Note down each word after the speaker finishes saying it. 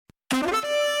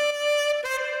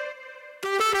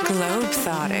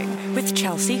Globetrotting with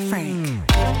Chelsea Frank.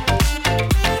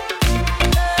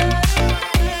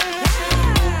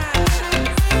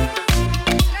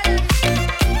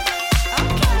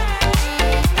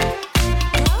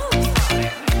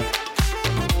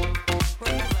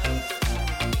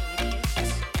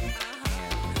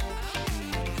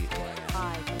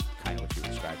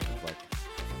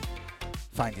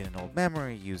 Finding an old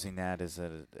memory, using that as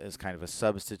kind of a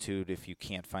substitute if you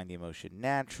can't find the emotion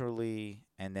naturally,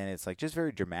 and then it's like just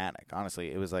very dramatic.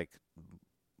 Honestly, it was like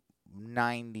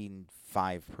 95%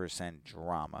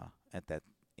 drama at that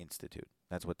institute.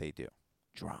 That's what they do,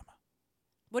 drama.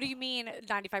 What do you mean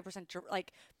 95%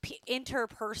 like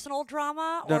interpersonal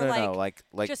drama? No, or no. Like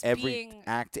just every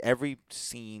every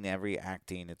scene, every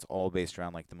acting, it's all based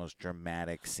around like the most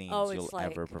dramatic scenes you'll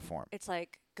ever perform. It's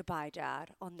like, goodbye, Dad.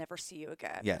 I'll never see you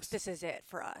again. Yes. This is it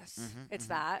for us. It's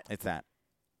mm-hmm. that. It's that.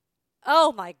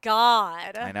 Oh, my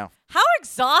God. I know. How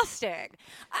exhausting.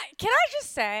 Can I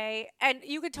just say, and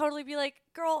you could totally be like,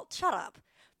 girl, shut up.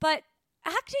 But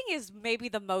acting is maybe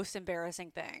the most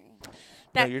embarrassing thing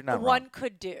that one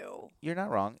could do. You're not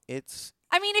wrong. It's...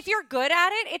 I mean, if you're good at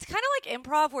it, it's kind of like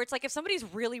improv where it's like if somebody's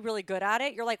really, really good at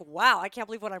it, you're like, wow, I can't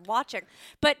believe what I'm watching.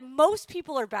 But most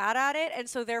people are bad at it, and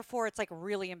so therefore it's like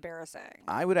really embarrassing.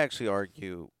 I would actually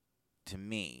argue, to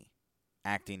me,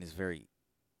 acting is very...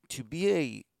 To be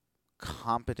a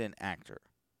competent actor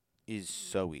is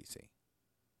so easy.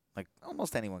 Like,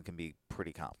 almost anyone can be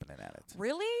pretty competent at it.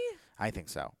 Really? I think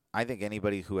so. I think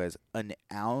anybody who has an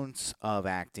ounce of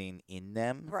acting in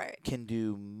them can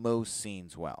do most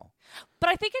scenes well. But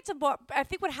I think I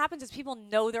think what happens is people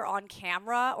know they're on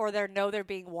camera or they know they're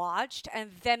being watched,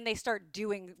 and then they start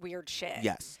doing weird shit.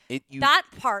 Yes. That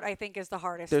part, I think, is the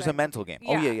hardest There's thing. a mental game.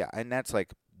 Yeah. Oh, yeah. And that's,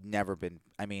 like, never been...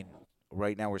 I mean,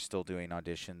 right now we're still doing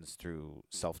auditions through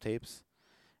self-tapes.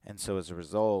 And so as a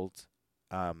result...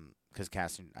 because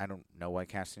casting, I don't know why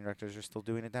casting directors are still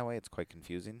doing it that way. It's quite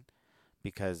confusing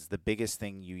because the biggest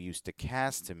thing you used to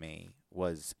cast to me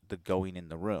was the going in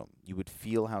the room. You would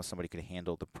feel how somebody could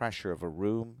handle the pressure of a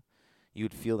room. You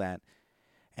would feel that.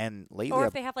 And lately, or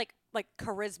if they have like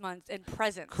charisma and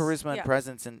presence. And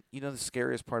presence. And, you know, the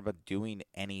scariest part about doing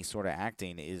any sort of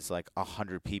acting is like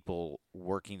 100 people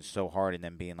working so hard and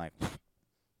then being like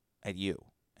at you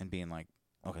and being like,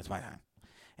 okay, it's my time.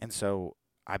 And so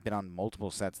I've been on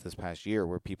multiple sets this past year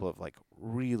where people have like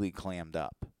really clammed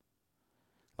up,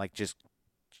 like just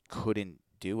couldn't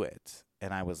do it.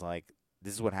 And I was like,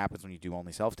 this is what happens when you do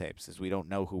only self-tapes is we don't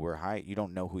know who we're hiring. You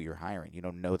don't know who you're hiring. You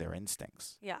don't know their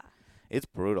instincts. Yeah. It's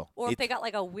brutal. Or if they got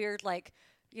like a weird, like,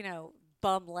 you know,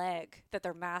 bum leg that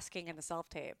they're masking in the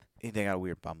self-tape. If they got a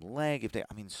weird bum leg.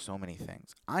 I mean, so many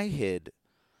things. I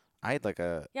had like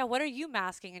a... Yeah, what are you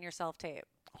masking in your self-tape?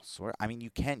 I'll swear. I mean, you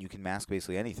can mask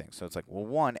basically anything. So it's like, well,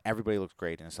 one, everybody looks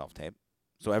great in a self-tape.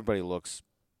 So everybody looks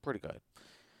pretty good.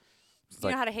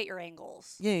 You know how to hit your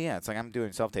angles. Yeah. It's like I'm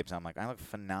doing self-tapes, and I'm like, I look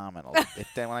phenomenal.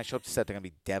 Then when I show up to set, they're going to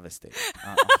be devastated.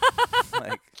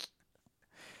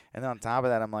 And then on top of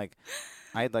that, I'm like,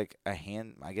 I had like a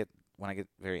hand. When I get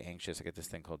very anxious, I get this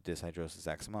thing called dyshidrosis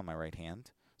eczema on my right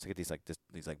hand. So I get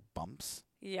these bumps.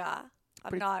 Yeah.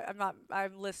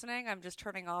 I'm listening. I'm just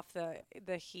turning off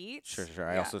the heat. Sure.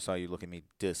 I also saw you look at me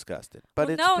disgusted. But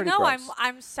well, it's pretty gross.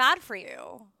 I'm sad for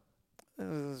you.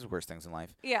 There's worse things in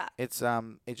life. Yeah. It's I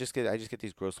just get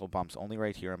these gross little bumps only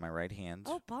right here on my right hand.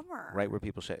 Oh, bummer. Right where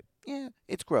people shave. Yeah,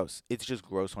 it's gross. It's just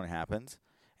gross when it happens.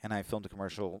 And I filmed a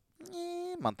commercial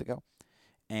a month ago.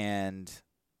 And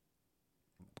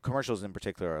commercials in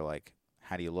particular are like,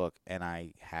 how do you look? And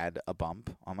I had a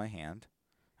bump on my hand.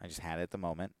 I just had it at the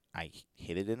moment. I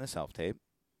hid it in the self-tape.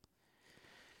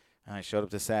 And I showed up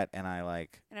to set, and And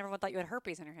everyone thought you had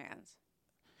herpes in your hands.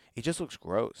 It just looks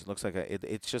gross. It looks like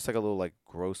it's just like a little like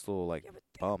gross little like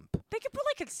bump. They could put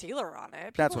like concealer on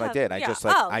it. That's what I did. I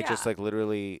just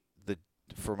literally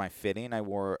for my fitting, I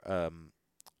wore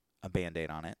a Band-Aid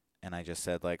on it, and I just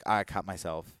said like I cut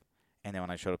myself. And then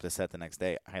when I showed up to set the next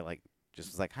day, I like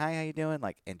just was like, "Hi, how you doing?"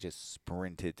 Like, and just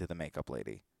sprinted to the makeup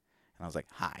lady, and I was like,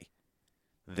 "Hi."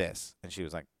 This, and she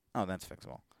was like, "Oh, that's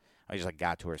fixable." I just like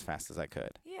got to her as fast as I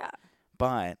could. Yeah.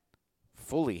 But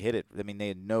fully hit it. I mean, they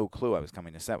had no clue I was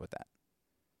coming to set with that.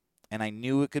 And I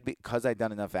knew it could be because I'd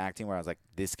done enough acting where I was like,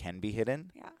 this can be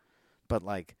hidden. Yeah. But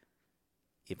like,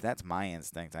 if that's my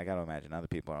instinct, I got to imagine other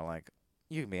people are like,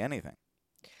 you can be anything.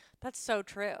 That's so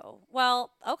true.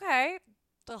 Well, okay.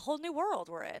 The whole new world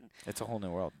we're in. It's a whole new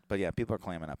world. But yeah, people are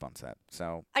clamming up on set.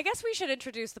 So I guess we should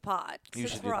introduce the pod. You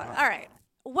should do the pod. All right.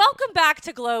 Welcome back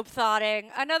to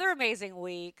Globetrotting. Another amazing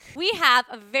week. We have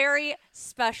a very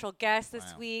special guest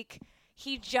this week.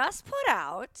 He just put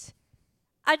out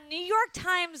A New York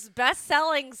Times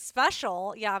best-selling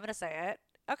special. Yeah, I'm gonna say it.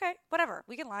 Okay, whatever.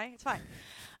 We can lie. It's fine.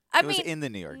 It was in the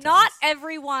New York Times. Not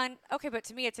everyone. Okay, but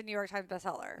to me, it's a New York Times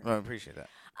bestseller. Well, I appreciate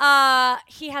that.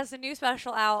 He has a new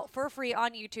special out for free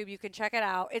on YouTube. You can check it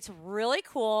out. It's really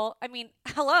cool. I mean,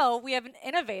 hello, we have an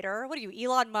innovator. What are you,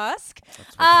 Elon Musk?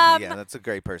 Yeah, that's a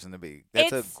great person to be.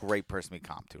 That's a great person to be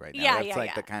comped to right now. Yeah, that's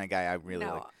like the kind of guy I really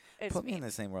like. Put me in the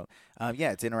same world.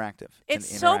 Yeah, it's interactive.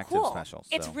 It's an so interactive cool. Special,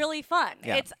 It's really fun.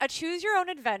 Yeah. It's a choose your own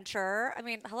adventure. I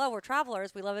mean, hello, we're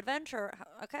travelers. We love adventure.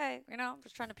 Okay, I'm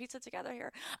just trying to piece it together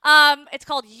here. It's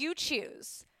called You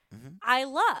Choose. Mm-hmm. I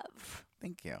love.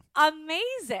 Thank you.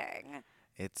 Amazing.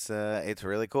 It's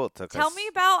really cool. Tell me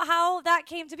about how that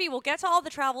came to be. We'll get to all the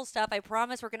travel stuff. I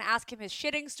promise. We're going to ask him his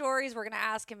shitting stories. We're going to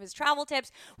ask him his travel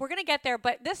tips. We're going to get there.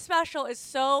 But this special is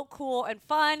so cool and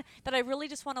fun that I really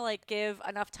just want to give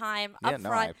enough time up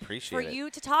front for you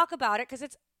to talk about it because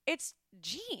it's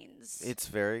jeans. It's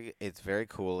very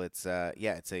cool. It's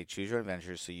it's a choose your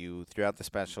adventure. So you throughout the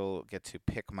special get to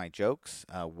pick my jokes,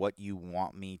 what you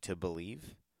want me to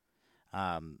believe.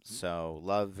 So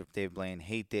love David Blaine,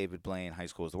 hate David Blaine. High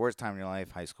school was the worst time in your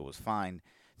life. High school was fine.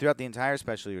 Throughout the entire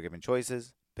special, you're given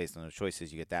choices. Based on those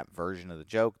choices, you get that version of the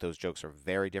joke. Those jokes are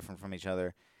very different from each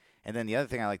other. And then the other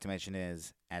thing I like to mention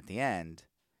is at the end,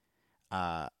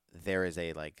 there is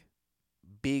a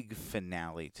big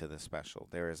finale to the special.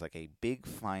 There is a big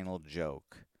final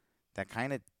joke that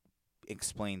kind of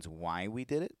explains why we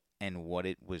did it and what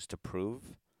it was to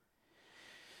prove.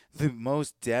 The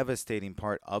most devastating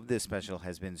part of this special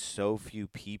has been so few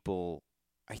people.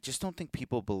 I just don't think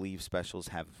people believe specials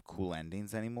have cool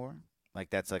endings anymore.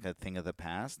 That's a thing of the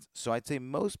past. So I'd say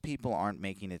most people aren't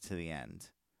making it to the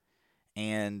end.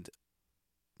 And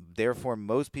therefore,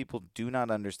 most people do not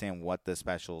understand what the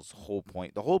special's whole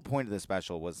point. The whole point of the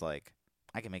special was I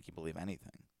can make you believe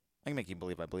anything. I can make you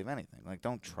believe I believe anything.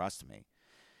 Don't trust me.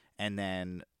 And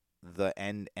then the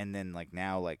end, and then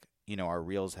now our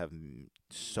reels have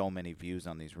so many views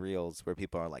on these reels where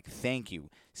people are like, thank you,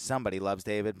 somebody loves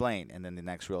David Blaine. And then the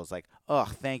next reel is like, oh,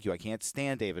 thank you, I can't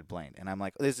stand David Blaine. And I'm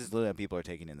like, this is literally what people are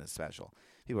taking in this special.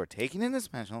 People are taking in this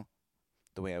special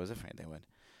the way I was afraid they would.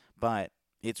 But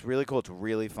it's really cool. It's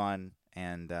really fun.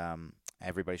 And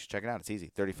everybody should check it out. It's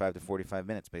easy. 35 to 45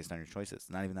 minutes based on your choices.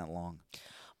 Not even that long.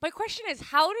 My question is,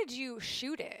 how did you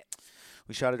shoot it?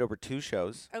 We shot it over 2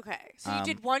 shows. Okay. So you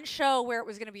did one show where it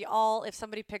was going to be all if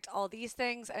somebody picked all these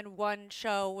things, and one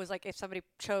show was if somebody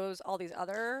chose all these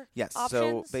other options?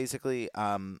 So basically,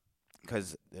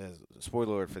 because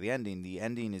spoiler alert for the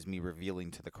ending is me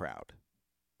revealing to the crowd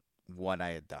what I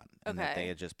had done. And that they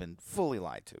had just been fully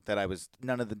lied to. That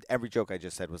every joke I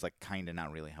just said was kind of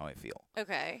not really how I feel.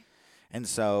 Okay. And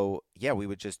so, we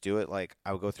would just do it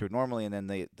I would go through normally, and then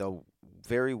the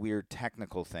very weird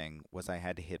technical thing was I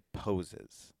had to hit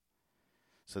poses.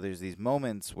 So there's these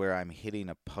moments where I'm hitting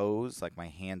a pose, my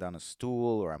hand on a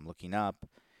stool, or I'm looking up,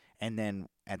 and then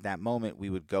at that moment we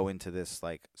would go into this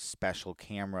special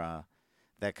camera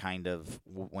that kind of,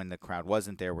 when the crowd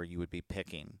wasn't there, where you would be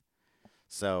picking.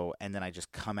 So, and then I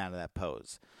just come out of that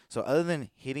pose. So other than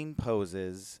hitting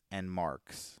poses and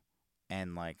marks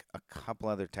and a couple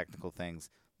other technical things,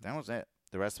 that was it.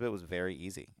 The rest of it was very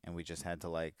easy, and we just had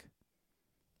to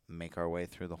make our way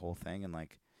through the whole thing. And I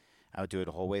would do it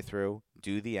the whole way through,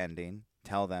 do the ending,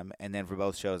 tell them, and then for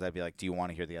both shows I'd be like, do you want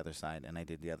to hear the other side? And I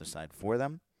did the other side for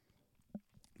them,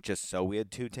 just so we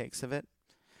had 2 takes of it.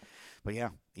 But yeah,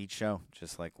 each show,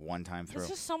 just one time through.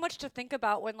 There's just so much to think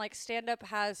about when stand-up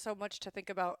has so much to think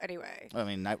about anyway. I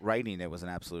mean, writing it was an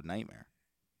absolute nightmare.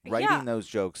 Writing those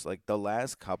jokes, the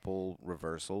last couple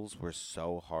reversals were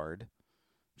so hard,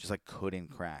 just couldn't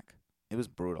crack. It was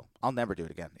brutal. I'll never do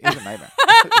it again. It was a nightmare.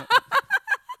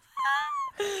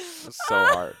 It was so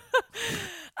hard.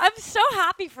 I'm so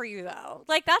happy for you, though.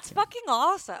 That's fucking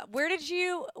awesome.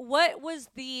 What was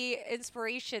the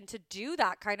inspiration to do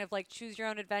that kind of choose your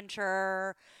own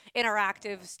adventure,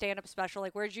 interactive stand-up special?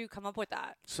 Where did you come up with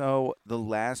that? So the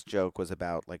last joke was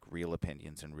about real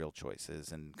opinions and real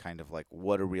choices and kind of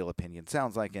what a real opinion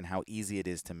sounds like and how easy it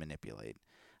is to manipulate.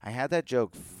 I had that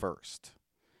joke first.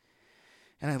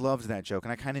 And I loved that joke,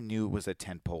 and I kind of knew it was a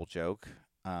tentpole joke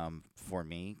for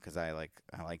me because I like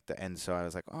the end. So I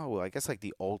was like, oh, well, I guess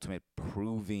the ultimate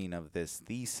proving of this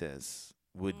thesis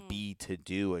would be to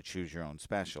do a choose your own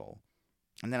special.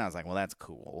 And then I was like, well, that's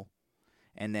cool.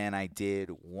 And then I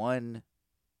did one.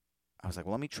 I was like,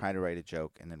 well, let me try to write a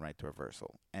joke and then write the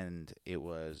reversal. And it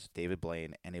was David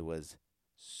Blaine, and it was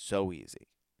so easy.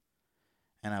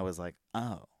 And I was like,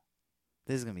 oh,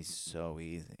 this is going to be so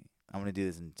easy. I'm going to do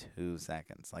this in 2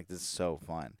 seconds. This is so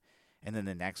fun. And then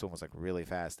the next one was like really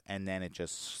fast. And then it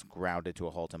just grounded to a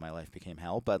halt and my life became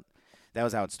hell. But that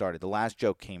was how it started. The last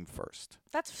joke came first.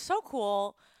 That's so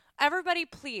cool. Everybody,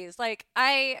 please. Like,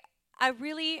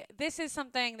 this is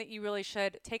something that you really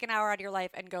should take an hour out of your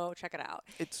life and go check it out.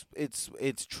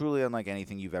 It's truly unlike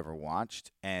anything you've ever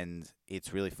watched, and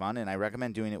it's really fun. And I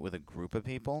recommend doing it with a group of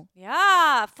people.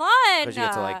 Yeah, fun. Because you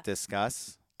get to like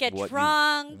discuss. Get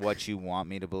drunk. What you want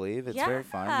me to believe. It's very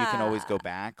fun. You can always go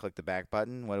back, click the back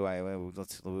button.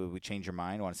 We change your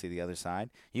mind. Want to see the other side?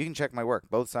 You can check my work.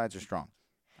 Both sides are strong,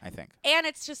 I think. And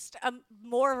it's just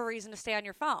more of a reason to stay on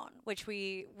your phone, which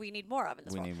we need more of in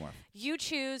this world. We need more. You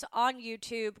choose on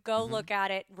YouTube. Go look at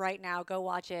it right now. Go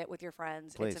watch it with your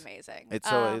friends. Please. It's amazing.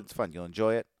 It's fun. You'll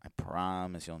enjoy it. I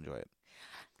promise you'll enjoy it.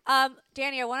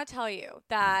 Danny, I want to tell you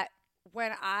that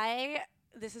when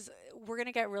we're going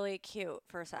to get really cute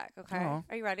for a sec, okay? Oh.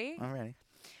 Are you ready? I'm ready.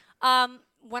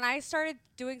 When I started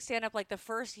doing stand-up, like the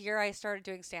first year I started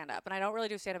doing stand-up, and I don't really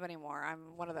do stand-up anymore.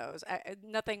 I'm one of those.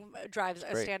 Nothing drives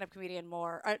a stand-up comedian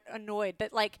more annoyed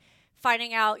that, like,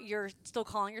 finding out you're still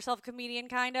calling yourself a comedian,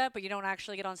 kind of, but you don't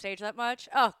actually get on stage that much.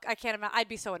 Oh, I can't imagine. I'd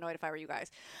be so annoyed if I were you guys.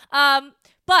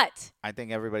 But I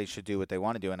think everybody should do what they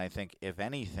want to do, and I think, if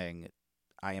anything,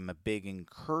 I am a big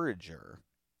encourager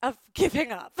of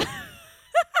giving up.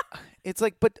 It's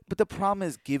like, but the problem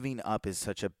is giving up is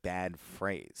such a bad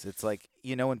phrase. It's like,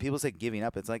 when people say giving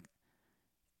up, it's like,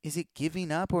 is it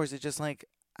giving up or is it just like,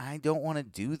 I don't want to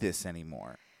do this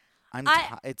anymore? I'm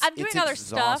doing other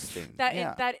stuff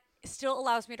that still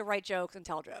allows me to write jokes and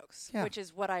tell jokes, which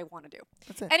is what I want to do.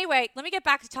 That's it. Anyway, let me get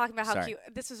back to talking about how cute.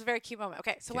 This was a very cute moment.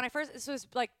 Okay, so when this was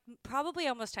like probably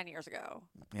almost 10 years ago.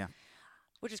 Yeah.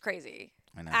 Which is crazy.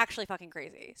 I know. Actually fucking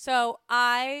crazy. So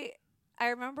I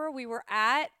remember we were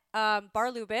at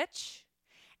Bar Lubitsch,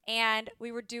 and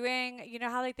we were doing, you know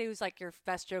how like they was like your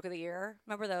best joke of the year?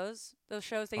 Remember those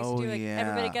shows they used to do? Like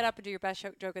everybody get up and do your best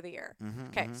joke of the year.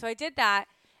 Okay, so I did that,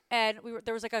 and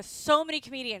there was like so many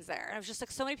comedians there, and it was just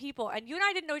like so many people, and you and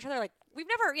I didn't know each other. Like we've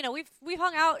never, we've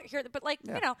hung out here, but like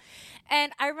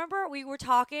and I remember we were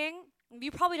talking. You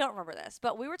probably don't remember this,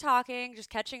 but we were talking, just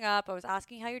catching up. I was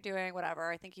asking how you're doing, whatever.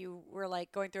 I think you were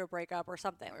like going through a breakup or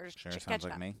something. We were just sure, catching sounds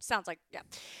like up. me. Sounds like, yeah.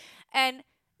 And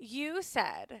you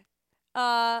said,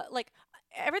 like,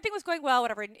 everything was going well,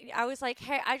 whatever. And I was like,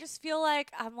 hey, I just feel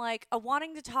like I'm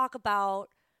wanting to talk about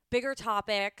bigger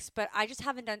topics, but I just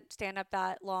haven't done stand-up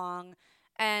that long.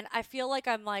 And I feel like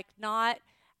I'm not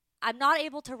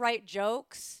able to write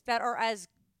jokes that are as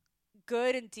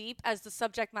good and deep as the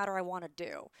subject matter I want to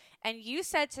do. And you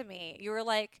said to me, you were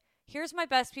like, here's my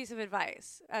best piece of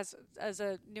advice as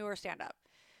a newer stand-up.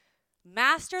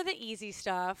 Master the easy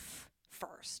stuff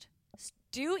first.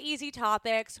 Do easy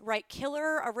topics, write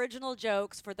killer original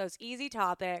jokes for those easy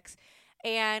topics,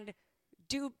 and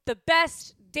do the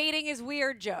best dating is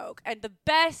weird joke, and the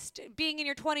best being in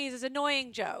your 20s is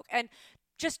annoying joke, and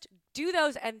just do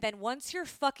those, and then once you're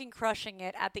fucking crushing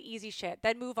it at the easy shit,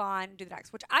 then move on and do the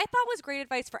next, which I thought was great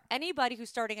advice for anybody who's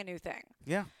starting a new thing.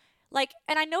 Yeah. Like,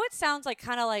 and I know it sounds like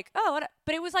kind of like, oh,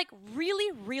 but it was like really,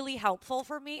 really helpful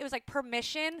for me. It was like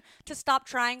permission to stop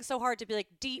trying so hard to be like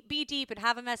be deep and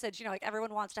have a message. Like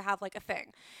everyone wants to have like a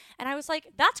thing. And I was like,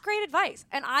 that's great advice.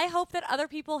 And I hope that other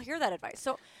people hear that advice.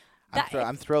 So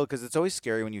I'm thrilled because it's always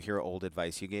scary when you hear old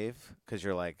advice you gave because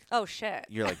you're like, oh shit.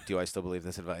 You're like, do I still believe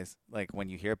this advice? Like when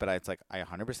you hear it, but it's like, I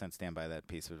 100% stand by that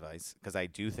piece of advice because I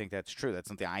do think that's true. That's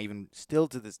something I even still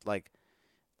to this, like,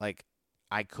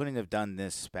 I couldn't have done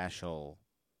this special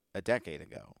a decade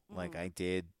ago. Like I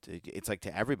did. It's like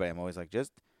to everybody, I'm always like,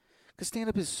 just because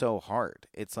stand-up is so hard.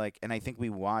 It's like, and I think we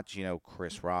watch,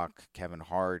 Chris Rock, Kevin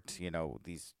Hart,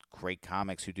 these great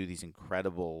comics who do these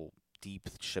incredible, deep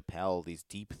Chappelle, these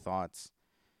deep thoughts.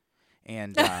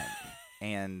 And, but,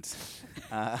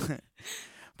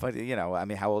 I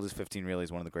mean, how old is 15 really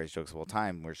is one of the greatest jokes of all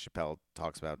time where Chappelle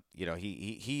talks about,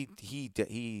 he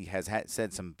has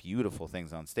said some beautiful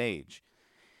things on stage.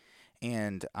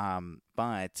 And,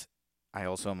 but I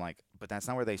also am like, but that's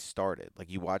not where they started.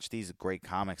 Like you watch these great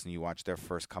comics and you watch their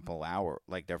first couple hour,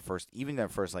 like their first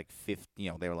like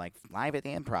 50, they were like live at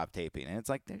the improv taping. And it's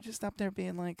like, they're just up there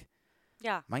being like,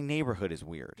 yeah, my neighborhood is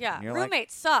weird. Yeah.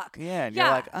 Roommates suck. Yeah. And you're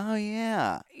like, oh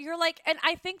yeah. You're like, and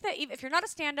I think that if you're not a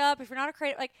stand-up, if you're not a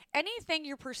creative, like anything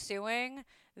you're pursuing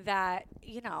that,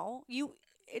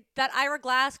 that Ira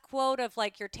Glass quote of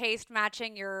like your taste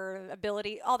matching your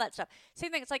ability, all that stuff.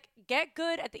 Same thing. It's like get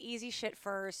good at the easy shit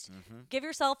first. Give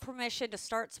yourself permission to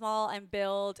start small and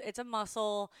build. It's a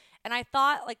muscle. And I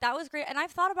thought, like, that was great. And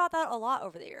I've thought about that a lot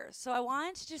over the years. So I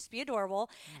wanted to just be adorable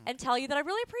and tell you that I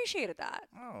really appreciated that.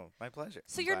 Oh, my pleasure.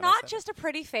 So I'm you're glad I not said just a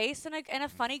pretty face and a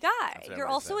funny it. guy. That's what You're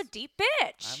everybody also a says. deep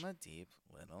bitch. I'm a deep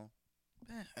little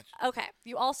bitch. Okay.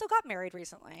 You also got married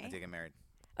recently. I did get married.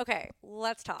 Okay.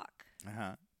 Let's talk.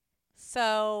 Uh-huh.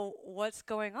 So what's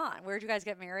going on? Where did you guys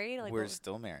get married? Like, We're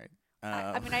still married.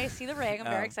 I mean, I see the ring. I'm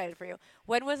very excited for you.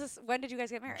 When was this? When did you guys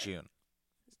get married? June.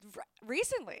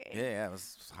 Recently. Yeah, it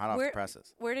was hot off the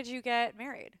presses. Where did you get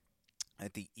married?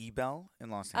 At the Ebell in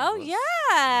Los Oh, Angeles.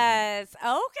 yes.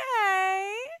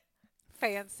 Okay.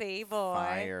 Fancy boy.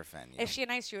 Fire venue. Is she a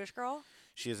nice Jewish girl?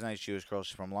 She is a nice Jewish girl.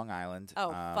 She's from Long Island.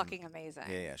 Oh, fucking amazing.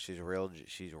 Yeah, she's real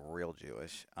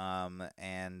Jewish.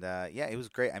 Yeah, it was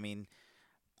great. I mean,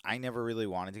 I never really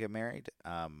wanted to get married.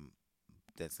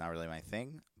 That's not really my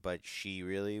thing, but she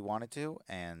really wanted to,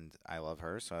 and I love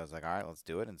her, so I was like, all right, let's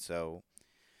do it. And so,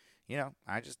 you know,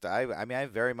 I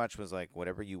very much was like,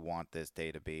 whatever you want this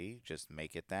day to be, just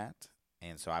make it that.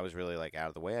 And so I was really like out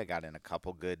of the way. I got in a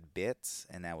couple good bits,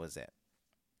 and that was it.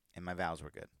 And my vows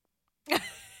were good.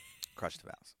 Crushed the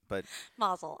vows, but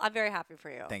Mazel. I'm very happy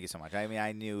for you. thank you so much. I mean,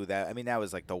 I knew that. I mean, that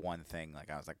was like the one thing. Like,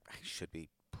 I was like, I should be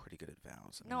pretty good at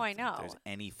vows. No, I know. If there's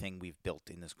anything we've built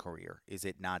in this career, is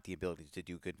it not the ability to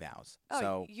do good vows? Oh,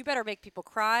 so you better make people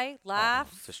cry,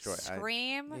 laugh, destroy.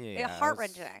 scream. Yeah,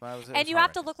 heart-wrenching. it And was you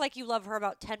have to heart-wrenching. look like you love her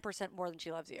about 10% more than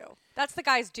she loves you. That's the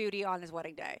guy's duty on his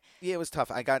wedding day. Yeah, it was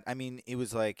tough. I mean, it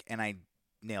was like, and I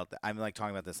nailed it. I'm like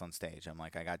talking about this on stage. I'm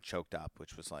like, I got choked up,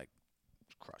 which was like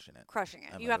crushing it.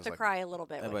 Everybody you have to like, cry a little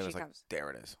bit when Everybody she was like, comes. there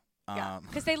it is. Yeah,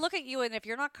 because they look at you, and if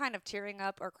you're not kind of tearing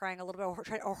up or crying a little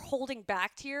bit or holding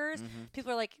back tears,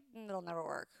 people are like, it'll never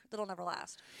work. It'll never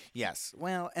last. Yes.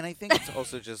 Well, and I think it's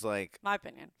also just like, my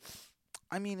opinion.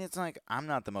 I mean, it's like, I'm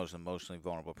not the most emotionally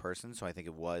vulnerable person, so I think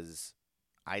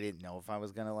I didn't know if I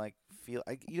was going to like feel,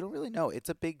 you don't really know. It's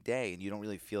a big day, and you don't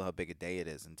really feel how big a day it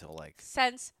is until like.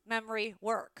 Sense memory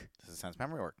work. This is sense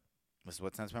memory work. This is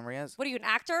what sense memory is. What are you, an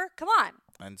actor? Come on.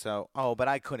 And so, but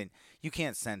I couldn't. You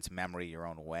can't sense memory your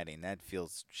own wedding. That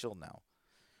feels. She'll know.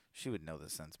 She would know the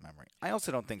sense memory. I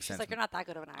also don't think She's like, you're not that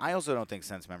good of an actor. I also don't think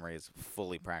sense memory is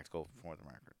fully practical for the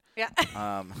record. Yeah.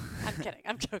 I'm kidding.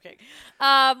 I'm joking.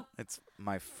 It's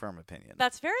my firm opinion.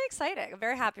 That's very exciting. I'm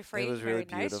very happy for you. It was really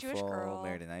beautiful. beautiful. Nice Jewish girl.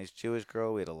 Married a nice Jewish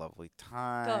girl. We had a lovely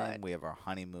time. Good. We have our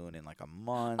honeymoon in like a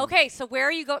month. Okay, so where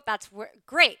are you going?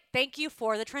 Great. Thank you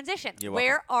for the transition. You're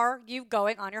where are you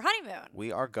going on your honeymoon?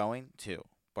 We are going to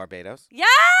Barbados. Yes.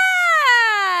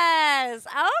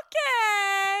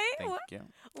 Okay. Thank you.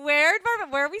 Where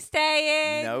are we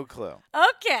staying? No clue.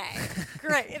 Okay.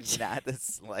 Great. Not the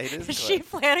slightest Is clue. she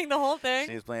planning the whole thing?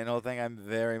 She's planning the whole thing. I'm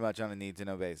very much on a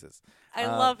need-to-know basis. I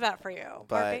love that for you.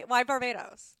 but- Why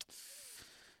Barbados?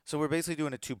 So we're basically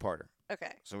doing a two-parter.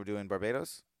 Okay. So we're doing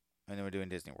Barbados, and then we're doing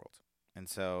Disney World. And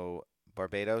so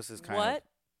Barbados is kind of. What?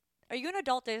 Are you an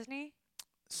adult Disney?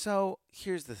 So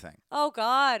here's the thing. Oh,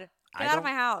 God. I Get out of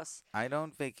don't- my house. I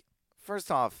don't think.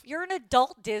 First off, You're an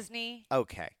adult Disney.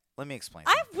 okay. Let me explain.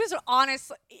 I something. was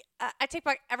honest. I take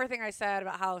back everything I said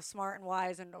about how smart and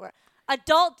wise and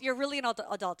adult. You're really an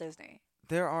adult Disney.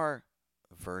 There are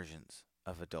versions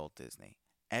of adult Disney.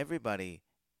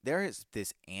 There is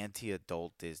this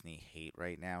anti-adult Disney hate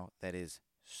right now that is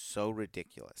so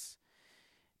ridiculous.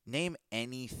 Name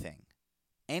anything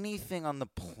on the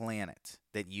planet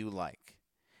that you like,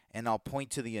 and I'll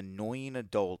point to the annoying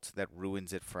adult that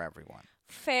ruins it for everyone.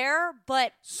 Fair,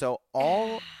 but So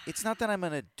it's not that I'm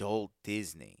an adult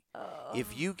Disney.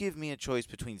 If you give me a choice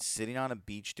between sitting on a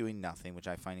beach doing nothing, which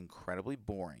I find incredibly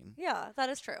boring, yeah, that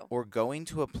is true. or going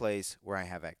to a place where I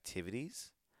have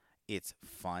activities, it's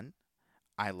fun.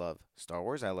 I love Star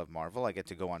Wars. I love Marvel. I get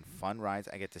to go on fun rides.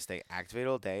 I get to stay activated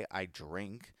all day. I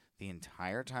drink the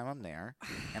entire time I'm there,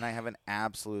 and I have an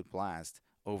absolute blast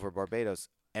over Barbados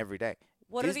every day.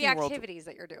 What Disney are the World- activities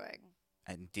that you're doing?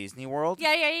 At Disney World?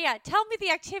 Yeah. Tell me the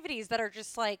activities that are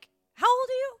just like, how old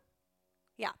are you?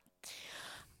 Yeah.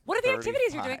 What are the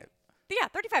activities you're doing? 35. Yeah,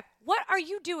 35. What are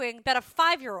you doing that a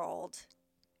 5-year-old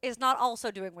is not also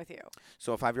doing with you?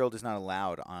 So a 5-year-old is not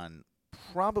allowed on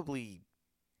probably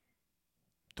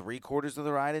 3/4 of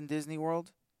the ride in Disney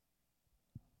World.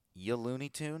 You Looney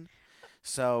Tune.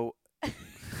 So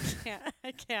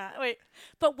I can't. Wait.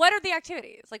 But what are the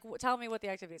activities? Like, tell me what the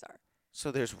activities are.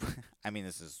 there's,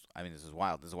 this is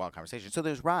wild. This is a wild conversation. So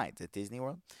there's rides at Disney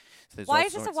World. So there's Why all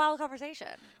is this a sorts- wild conversation?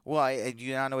 Well, do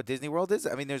you not know what Disney World is?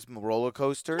 I mean, there's roller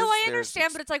coasters. No, I there's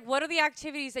understand, but it's like, what are the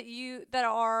activities that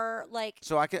are like?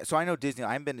 So I know Disney.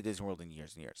 I haven't been to Disney World in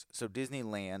years and years. So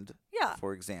Disneyland, Yeah.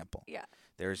 for example. Yeah.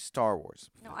 There's Star Wars.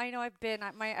 No, I know I've been.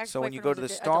 My ex. So when you go to the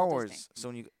Star Wars, so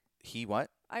when you what?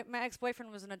 My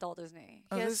ex-boyfriend was an adult Disney.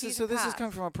 Oh, this is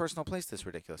coming from a personal place. This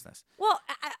ridiculousness. Well,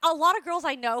 a lot of girls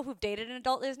I know who've dated an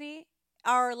adult Disney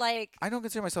are like. I don't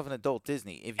consider myself an adult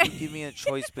Disney. If you give me a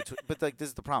choice between, but like this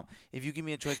is the problem. If you give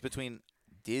me a choice between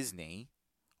Disney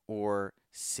or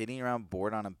sitting around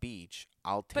bored on a beach,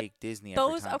 I'll take Disney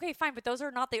every time. Okay, fine, but those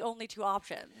are not the only two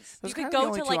options. Those you could kind of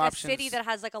go the to only like two a city options. that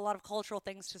has like a lot of cultural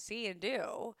things to see and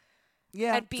do.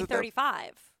 Yeah, and be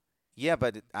 35. Yeah,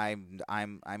 but I mean, I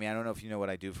don't know if you know what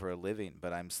I do for a living,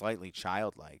 but I'm slightly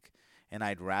childlike, and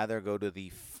I'd rather go to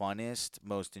the funnest,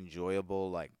 most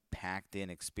enjoyable, like packed in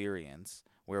experience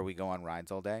where we go on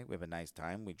rides all day. We have a nice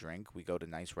time. We drink. We go to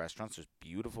nice restaurants. There's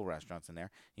beautiful restaurants in there.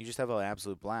 You just have an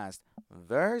absolute blast.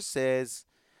 Versus,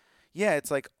 yeah, it's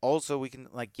like also we can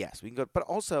like yes we can go, but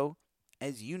also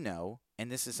as you know,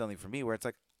 and this is something for me where it's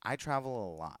like I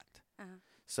travel a lot. Uh-huh.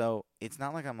 So it's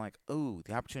not like I'm like, oh,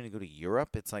 the opportunity to go to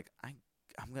Europe. It's like I'm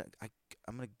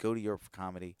gonna go to Europe for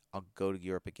comedy. I'll go to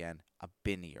Europe again. I've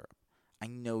been to Europe. I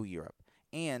know Europe,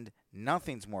 and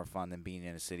nothing's more fun than being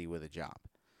in a city with a job.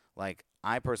 Like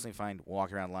I personally find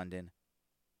walking around London,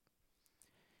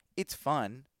 it's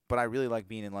fun, but I really like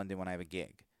being in London when I have a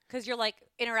gig. Because you're like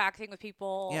interacting with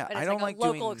people. Yeah, and it's I don't like a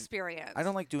local experience. I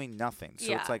don't like doing nothing.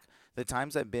 So Yeah. it's like the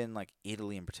times I've been like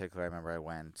Italy in particular. I remember I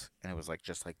went and it was like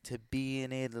just like to be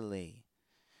in Italy,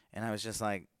 and I was just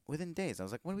like within days I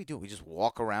was like, what do we do? We just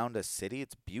walk around a city.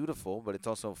 It's beautiful, but it's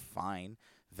also fine.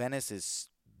 Venice is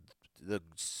the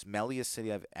smelliest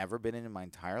city I've ever been in my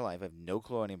entire life. I have no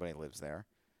clue anybody lives there.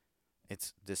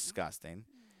 It's disgusting.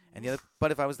 And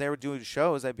but if I was there doing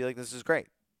shows, I'd be like, this is great.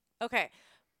 Okay.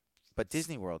 But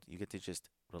Disney World, you get to just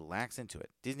relax into it.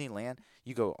 Disneyland,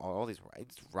 you go all these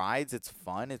rides. It's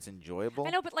fun. It's enjoyable. I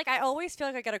know, but like I always feel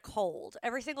like I get a cold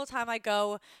every single time I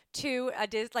go to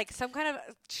like some kind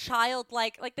of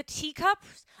childlike, like the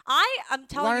teacups. I'm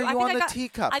telling you, why are you on the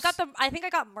teacups? I think I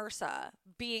got MRSA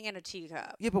being in a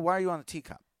teacup. Yeah, but why are you on a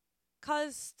teacup?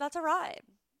 'Cause that's a ride.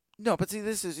 No, but see,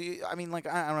 this is, I mean, like,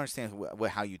 I don't understand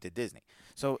how you did Disney.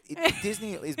 So,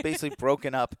 Disney is basically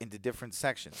broken up into different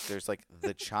sections. There's, like,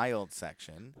 the child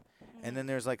section, and then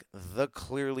there's, like, the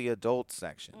clearly adult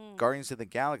section. Guardians of the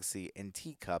Galaxy and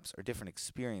teacups are different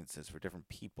experiences for different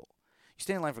people. You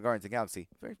stand in line for Guardians of the Galaxy,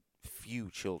 very few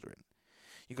children.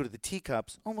 You go to the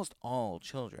teacups, almost all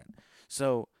children.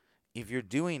 So, if you're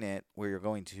doing it where you're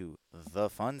going to the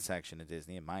fun section of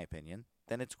Disney, in my opinion,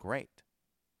 then it's great.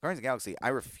 Guardians of the Galaxy, I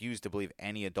refuse to believe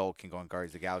any adult can go on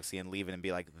Guardians of the Galaxy and leave it and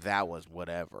be like, that was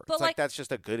whatever. But it's like that's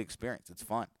just a good experience. It's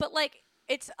fun. But like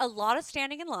it's a lot of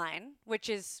standing in line, which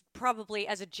is probably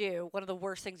as a Jew one of the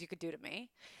worst things you could do to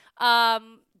me.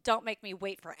 Don't make me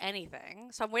wait for anything.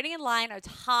 So I'm waiting in line. It's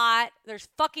hot. There's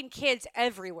fucking kids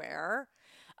everywhere.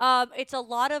 It's a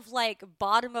lot of like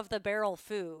bottom of the barrel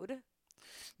food.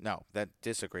 No, that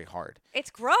disagree hard. It's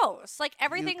gross. Like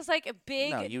everything's like a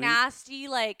big, nasty,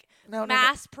 like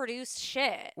mass-produced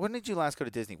shit. When did you last go to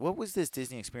Disney? What was this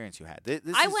Disney experience you had?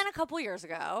 I went a couple years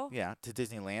ago. Yeah, to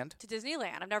Disneyland? To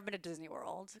Disneyland. I've never been to Disney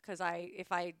World because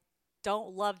if I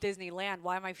don't love Disneyland,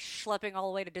 why am I schlepping all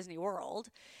the way to Disney World?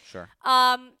 Sure.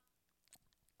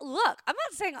 Look, I'm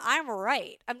not saying I'm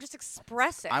right. I'm just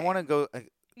expressing. I want to go.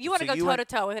 You want to go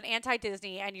toe-to-toe with an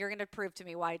anti-Disney, and you're going to prove to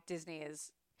me why Disney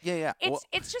is... Yeah.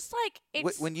 It's just like...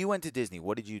 When you went to Disney,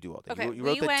 what did you do all day? Okay, you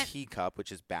wrote the teacup,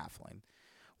 which is baffling.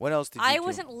 What else did you do? I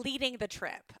wasn't leading the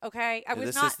trip, okay? I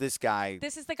was not... This is this guy.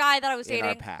 This is the guy that I was dating in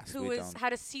our past. who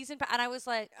had a season pass, and I was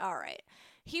like, all right.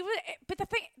 He was... But the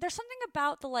thing... There's something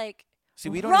about the, like... See,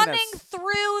 we don't running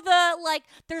through the, like,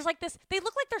 there's like this, they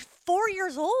look like they're 4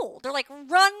 years old. They're like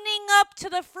running up to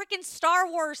the freaking Star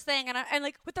Wars thing and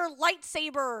like with their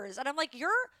lightsabers. And I'm like, you're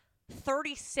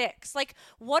 36. Like,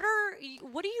 what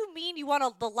do you mean you want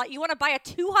to buy a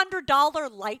 $200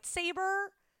 lightsaber?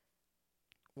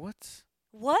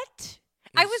 What?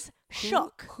 I was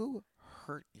shook. Who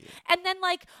hurt you? And then,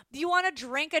 like, you want to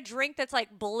drink a drink that's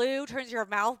like blue, turns your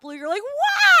mouth blue. You're like,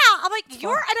 wow! I'm like,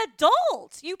 you're an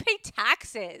adult. You pay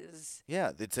taxes.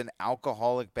 Yeah, it's an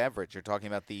alcoholic beverage. You're talking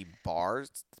about the bar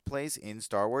place in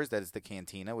Star Wars. That is the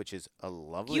Cantina, which is a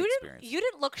lovely experience. You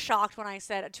didn't look shocked when I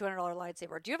said a $200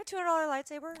 lightsaber. Do you have a $200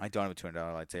 lightsaber? I don't have a $200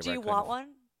 lightsaber. Do you want one?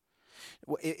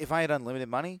 Well, if I had unlimited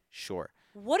money, sure.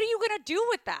 What are you going to do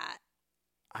with that?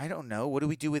 I don't know. What do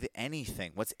we do with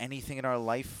anything? What's anything in our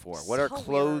life for? What are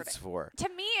clothes for? To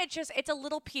me, it's a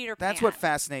little Peter Pan. That's what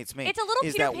fascinates me. It's a little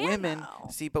Peter Pan, women, though.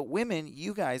 See, but women,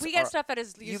 you guys get stuff that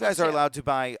is you guys are allowed to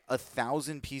buy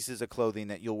 1,000 pieces of clothing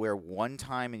that you'll wear one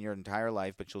time in your entire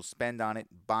life, but you'll spend on it,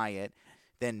 buy it,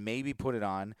 then maybe put it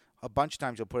on a bunch of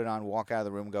times you'll put it on, walk out of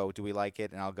the room, go, do we like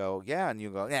it? And I'll go, yeah. And you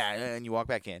go, yeah. And you walk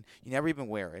back in. You never even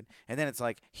wear it. And then it's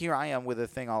like, here I am with a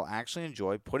thing I'll actually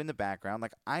enjoy, put in the background.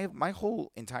 Like my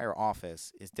whole entire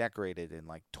office is decorated in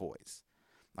like toys.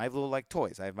 I have little like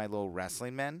toys. I have my little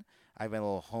wrestling men. I have my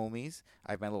little homies.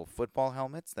 I have my little football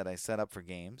helmets that I set up for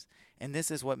games. And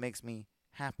this is what makes me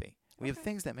happy. We have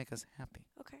things that make us happy.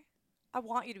 Okay. I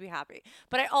want you to be happy.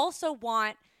 But I also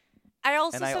pay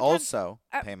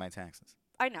my taxes.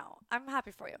 I know. I'm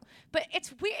happy for you. But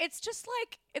it's weird. It's just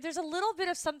like there's a little bit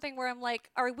of something where I'm like,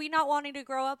 are we not wanting to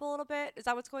grow up a little bit? Is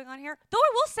that what's going on here? Though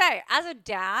I will say, as a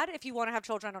dad, if you want to have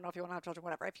children, I don't know if you want to have children,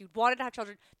 whatever. If you wanted to have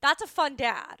children, that's a fun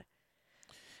dad.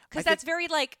 Because that's very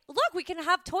like, look, we can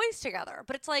have toys together.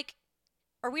 But it's like,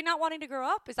 are we not wanting to grow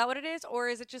up? Is that what it is? Or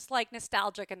is it just like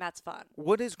nostalgic and that's fun?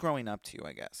 What is growing up to you,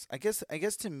 I guess? I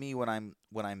guess to me what I'm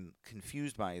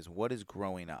confused by is what is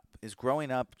growing up? Is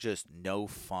growing up just no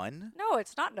fun? No,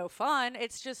 it's not no fun.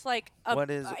 It's just like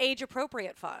age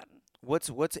appropriate fun. What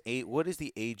is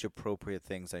the age appropriate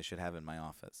things I should have in my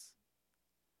office?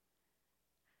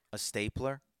 A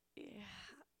stapler? Yeah.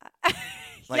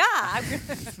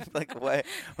 Like what?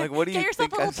 Like what do you get yourself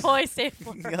think a little toy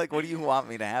stapler? Like what do you want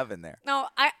me to have in there? No,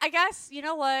 I guess you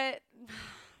know what.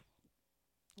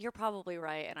 You're probably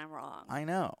right, and I'm wrong. I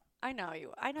know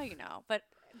you know. But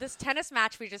this tennis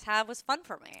match we just had was fun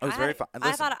for me. It was very fun. Listen,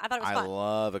 I thought it was fun. I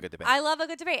love a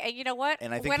good debate. And you know what?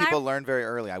 And I think people learn very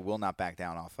early. I will not back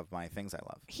down off of my things I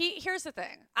love. Here's the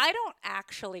thing. I don't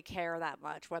actually care that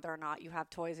much whether or not you have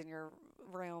toys in your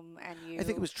room and you. I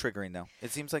think it was triggering though.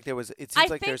 It seems like there was. It seems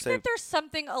I like think that there's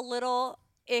something a little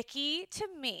icky to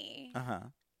me.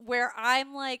 Where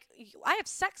I'm like, I have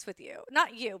sex with you.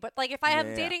 Not you, but like if I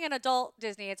am dating an adult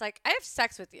Disney, it's like, I have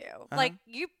sex with you. Like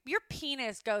your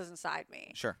penis goes inside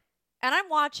me. Sure. And I'm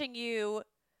watching you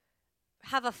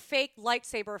have a fake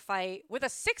lightsaber fight with a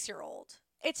 6-year-old.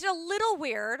 It's a little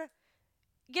weird.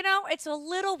 You know, it's a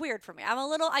little weird for me.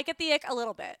 I get the ick a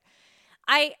little bit.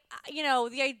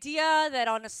 The idea that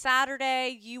on a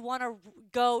Saturday you want to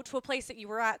go to a place that you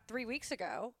were at 3 weeks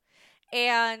ago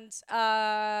and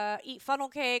eat funnel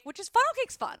cake, funnel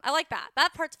cake's fun. I like that.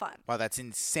 That part's fun. Wow, that's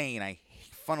insane.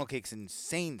 Funnel cake's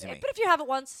insane to me. But if you have it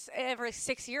once every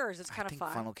 6 years, it's kind of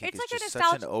fun. Funnel cake it's is like just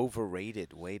such an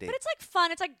overrated way to. But it's like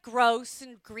fun. It's like gross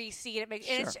and greasy. And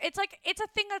it's like it's a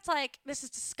thing that's like, this is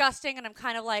disgusting, and I'm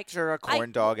kind of like, sure, a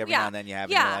corn dog every now and then you have,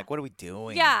 and you're like, what are we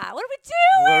doing? Yeah, what are we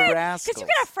doing? We're rascals. Because you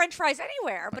can have French fries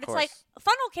anywhere, but it's like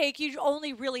funnel cake you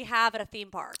only really have at a theme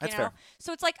park. That's you know? fair.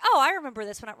 So it's like, oh, I remember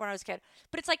this when I was a kid.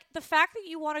 But it's like the fact that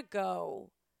you want to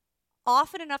go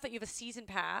often enough that you have a season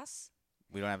pass.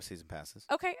 We don't have season passes.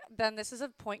 Okay, then this is a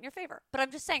point in your favor. But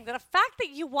I'm just saying that the fact that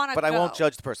you want to go. But I won't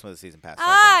judge the person with a season pass.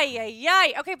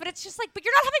 Okay, but it's just like, but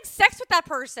you're not having sex with that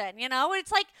person, you know?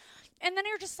 It's like, and then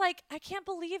you're just like, I can't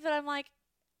believe it. I'm like,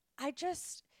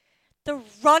 the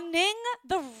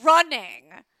running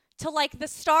to like the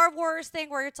Star Wars thing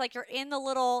where it's like you're in the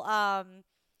little,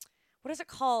 what is it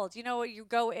called? You know, you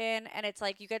go in and it's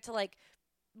like you get to like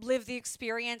live the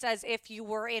experience as if you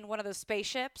were in one of those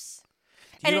spaceships.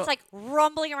 And it's like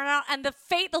rumbling around, and the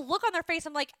look on their face,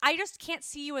 I'm like, I just can't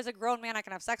see you as a grown man I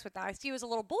can have sex with now. I see you as a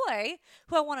little boy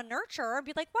who I want to nurture and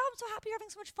be like, wow, I'm so happy you're having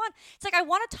so much fun. It's like I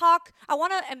want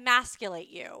to emasculate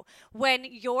you when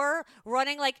you're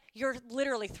running like you're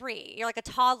literally 3. You're like a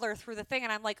toddler through the thing,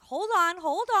 and I'm like, hold on.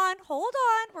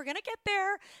 We're going to get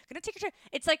there. Going to take your time.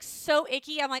 It's like so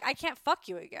icky. I'm like, I can't fuck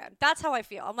you again. That's how I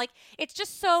feel. I'm like, it's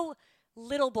just so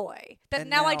little boy that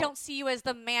now I don't see you as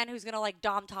the man who's gonna like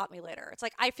dom top me later. It's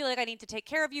like I feel like I need to take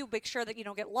care of you, make sure that you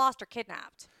don't get lost or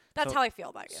kidnapped. That's how I feel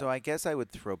about you. So I guess I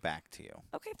would throw back to you.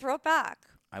 Okay, throw it back.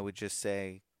 I would just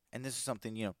say, and this is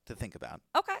something to think about.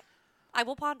 Okay, I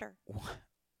will ponder.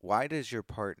 Why does your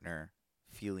partner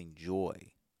feeling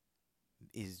joy?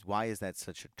 Why is that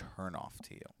such a turnoff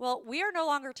to you? Well, we are no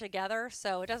longer together,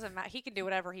 so it doesn't matter. He can do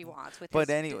whatever he wants with.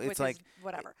 It's like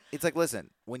whatever. It's like,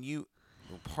 listen, when you.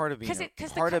 Part of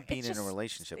being in a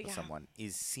relationship with someone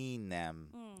is seeing them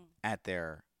at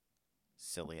their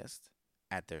silliest,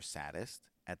 at their saddest,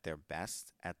 at their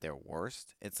best, at their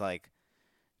worst. It's like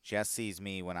Jess sees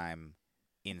me when I'm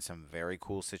in some very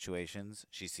cool situations.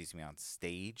 She sees me on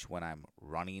stage when I'm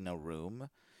running a room.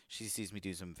 She sees me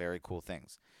do some very cool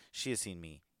things. She has seen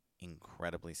me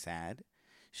incredibly sad.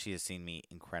 She has seen me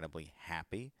incredibly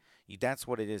happy. That's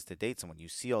what it is to date someone. You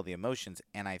see all the emotions,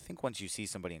 and I think once you see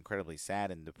somebody incredibly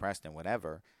sad and depressed and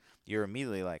whatever, you're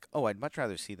immediately like, oh, I'd much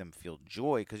rather see them feel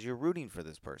joy because you're rooting for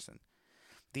this person.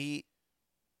 I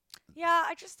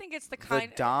just think it's the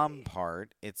dom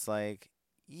part, it's like,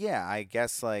 Yeah, I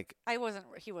guess like. He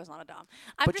was not a dom.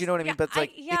 But you know what I mean. But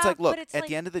it's like, look. At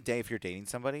the end of the day, if you're dating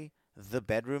somebody, the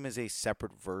bedroom is a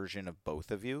separate version of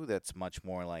both of you. That's much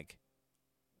more like,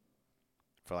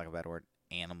 for lack of a better word,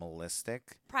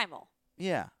 animalistic. Primal.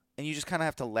 Yeah. And you just kind of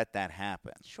have to let that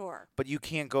happen. Sure. But you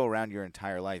can't go around your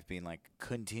entire life being like,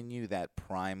 continue that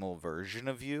primal version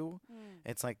of you.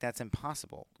 It's like, that's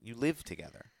impossible. You live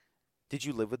together. Did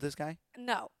you live with this guy?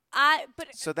 No.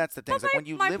 So that's the thing. But like when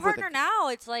you my live partner with now,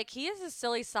 it's like he has a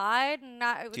silly side. And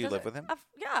Do you live with him?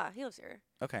 Yeah, he lives here.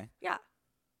 Okay. Yeah.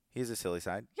 He has a silly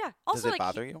side? Yeah. Also, does it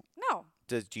bother you? No.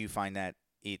 Do you find that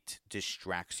it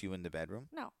distracts you in the bedroom?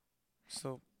 No.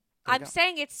 So I'm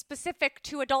saying it's specific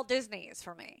to adult Disney's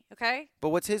for me, okay? But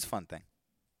what's his fun thing?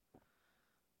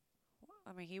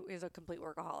 I mean, he is a complete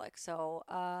workaholic. So,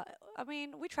 I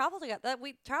mean, we travel together.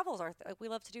 Travel's our we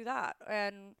love to do that.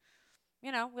 And,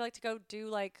 we like to go do,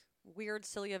 like, weird,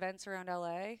 silly events around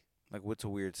LA. Like, what's a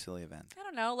weird, silly event? I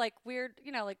don't know, like weird,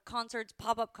 like concerts,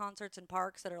 pop-up concerts in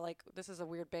parks that are like, this is a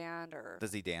weird band or...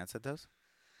 Does he dance at those?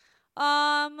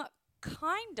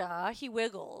 Kinda. He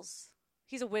wiggles.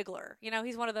 He's a wiggler.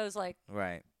 He's one of those like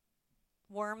right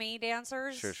wormy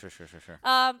dancers. Sure.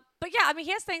 But yeah, I mean,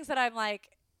 he has things that I'm like,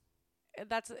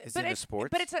 that's. Is he into sports?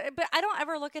 But I don't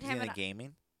ever look at him. Is he into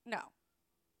gaming? No.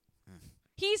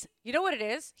 He's, you know what it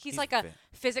is? He's like a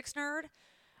physics nerd.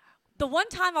 The one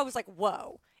time I was like,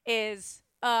 whoa, is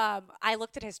I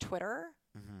looked at his Twitter.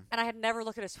 And I had never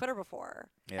looked at his Twitter before.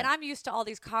 Yeah. And I'm used to all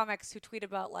these comics who tweet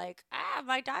about like,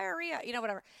 my diarrhea,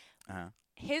 whatever.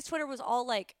 His Twitter was all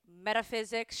like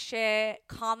metaphysics shit,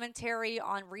 commentary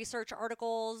on research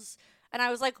articles. And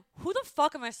I was like, who the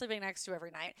fuck am I sleeping next to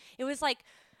every night? It was like,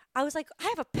 I was like, I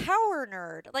have a power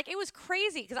nerd. Like, it was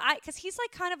crazy because he's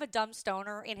like kind of a dumb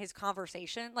stoner in his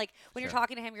conversation. Like, when you're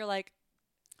talking to him, you're like,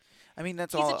 I mean,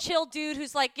 he's a chill dude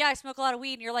who's like, yeah, I smoke a lot of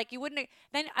weed. And you're like, you wouldn't.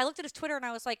 Then I looked at his Twitter and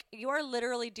I was like, you are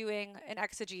literally doing an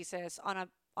exegesis on a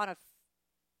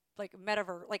like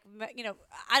metaverse, like,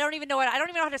 I don't even know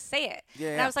how to say it. Yeah,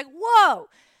 and I was like, whoa,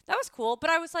 that was cool.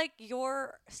 But I was like,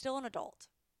 you're still an adult.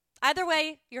 Either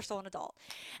way, you're still an adult.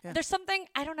 Yeah. There's something,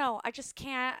 I don't know. I just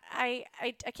can't, I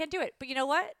can't do it. But you know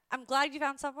what? I'm glad you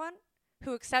found someone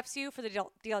who accepts you for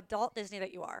the adult Disney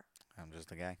that you are. I'm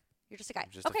just a guy. You're just a guy.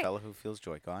 I'm just a fella who feels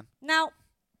joy. Go on. Now,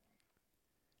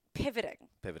 pivoting.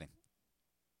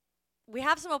 We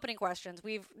have some opening questions.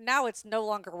 Now it's no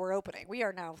longer we're opening. We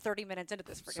are now 30 minutes into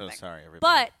this freaking thing. Sorry, everybody.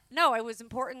 But no, it was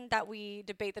important that we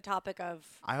debate the topic of.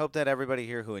 I hope that everybody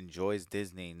here who enjoys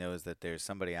Disney knows that there's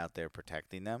somebody out there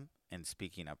protecting them and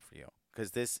speaking up for you.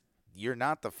 Because you're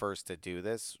not the first to do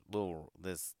this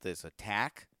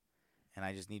attack, and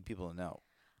I just need people to know,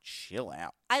 chill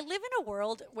out. I live in a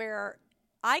world where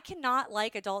I cannot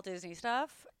like adult Disney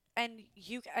stuff, and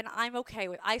I'm okay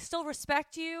with. I still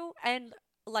respect you and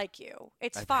like you.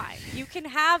 It's fine. You can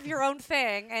have your own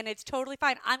thing, and it's totally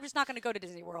fine. I'm just not going to go to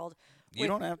Disney World. You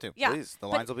don't have to. Yeah, please. The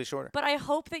lines will be shorter. But I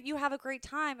hope that you have a great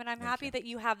time, and I'm happy that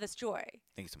you have this joy.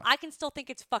 Thanks so much. I can still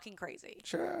think it's fucking crazy.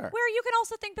 Sure. Where you can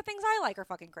also think the things I like are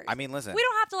fucking crazy. I mean, listen. We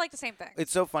don't have to like the same thing.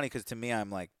 It's so funny because to me,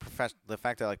 I'm like, the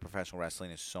fact that I like professional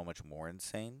wrestling is so much more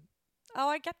insane. Oh,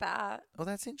 I get that. Oh,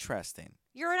 that's interesting.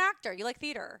 You're an actor. You like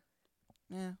theater.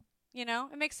 Yeah.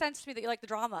 It makes sense to me that you like the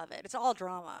drama of it. It's all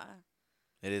drama.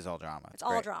 It is all drama. It's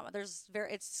all drama.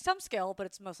 It's some skill, but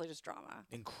it's mostly just drama.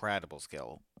 Incredible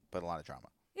skill, but a lot of drama.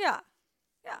 Yeah.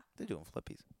 They're doing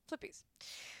flippies.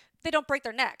 They don't break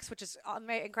their necks, which is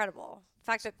incredible. The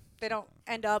fact that they don't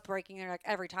end up breaking their neck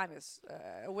every time is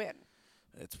a win.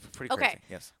 It's pretty crazy.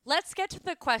 Yes. Let's get to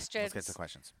the questions.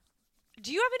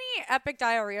 Do you have any epic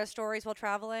diarrhea stories while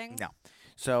traveling? No.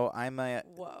 So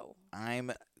Whoa.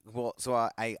 So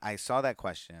I saw that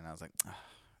question and I was like,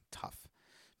 tough.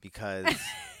 Because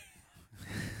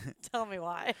tell me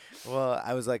why. Well,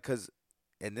 I was like,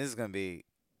 and this is going to be,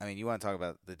 I mean, you want to talk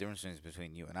about the differences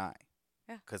between you and I.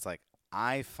 Yeah. Because, like,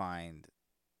 I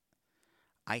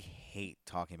hate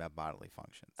talking about bodily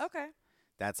functions. Okay.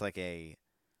 That's like we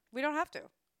don't have to.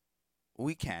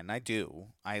 We can. I do.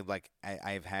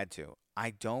 I've had to.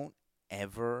 I don't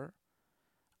ever,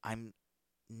 I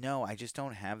just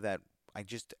don't have that. I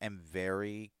just am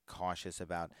very cautious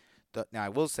about. Now, I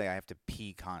will say I have to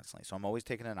pee constantly, so I'm always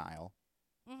taking an aisle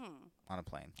on a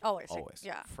plane. Always.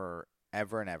 Yeah.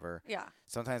 Forever and ever. Yeah.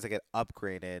 Sometimes I get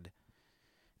upgraded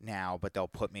now, but they'll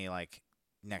put me, like,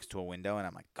 next to a window, and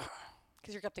I'm like, ugh.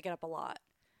 Because you're going to have to get up a lot.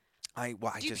 Do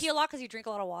you pee a lot because you drink a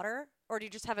lot of water, or do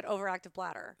you just have an overactive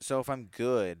bladder? So if I'm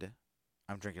good,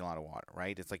 I'm drinking a lot of water,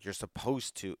 right? It's like you're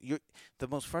supposed to. The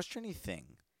most frustrating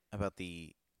thing about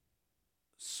the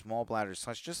small bladder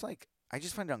 / just like, I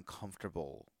just find it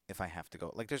uncomfortable if I have to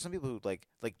go. Like, there's some people who, like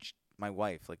my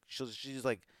wife, like she's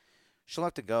like, she'll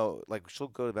have to go, like she'll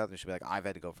go to the bathroom. She'll be like, I've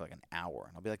had to go for like an hour,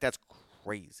 and I'll be like, that's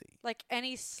crazy. Like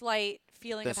any slight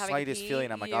feeling The of having slightest to pee,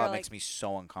 feeling, I'm like, oh, it makes me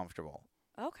so uncomfortable.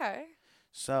 Okay.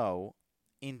 So,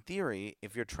 in theory,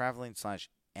 if you're traveling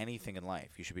 / anything in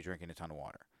life, you should be drinking a ton of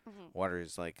water. Mm-hmm. Water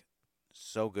is like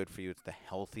so good for you. It's the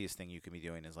healthiest thing you can be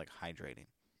doing is like hydrating.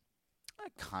 I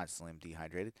constantly am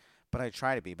dehydrated, but I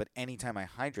try to be. But anytime I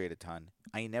hydrate a ton,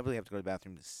 I inevitably have to go to the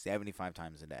bathroom 75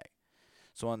 times a day.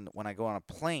 So when I go on a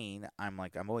plane, I'm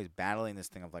always battling this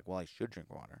thing of like, well, I should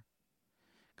drink water.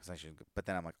 Because I should, but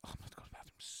then I'm like, oh, I'm going to go to the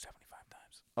bathroom 75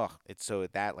 times. Oh, it's so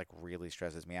that like really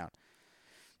stresses me out.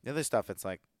 The other stuff, it's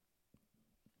like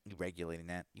regulating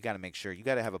that. You got to make sure. You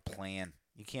got to have a plan.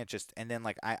 You can't just, and then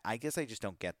like, I guess I just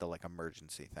don't get the like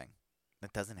emergency thing.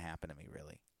 That doesn't happen to me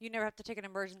really. You never have to take an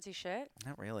emergency shit?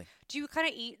 Not really. Do you kind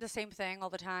of eat the same thing all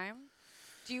the time?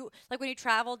 Do you, like when you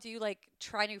travel, do you like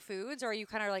try new foods or are you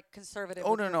kind of like conservative?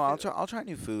 Oh, with no, your no. food? I'll try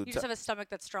new foods. You just have a stomach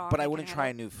that's strong. But I wouldn't try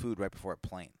a new food right before a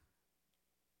plane.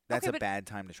 That's Okay, a bad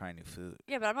time to try new food.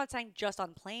 Yeah, but I'm not saying just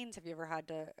on planes. Have you ever had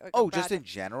to? Like, Oh, just in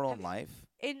general in life?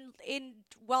 In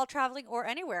while traveling or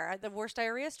anywhere, the worst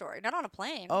diarrhea story. Not on a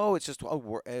plane. Oh, it's just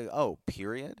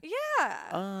period.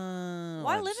 Yeah.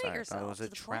 Why I'm limit sorry. yourself I thought it was to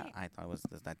the plane? I thought it was.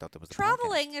 I thought that was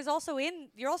Traveling is also in.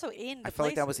 You're also in. The I felt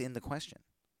like that was places. in the question.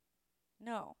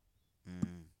 No.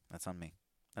 That's on me.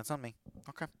 That's on me.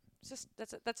 Okay. It's just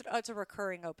that's a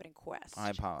recurring opening quest. I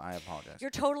apologize.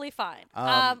 You're totally fine.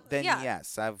 Then yeah.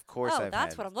 yes, of course Oh, I've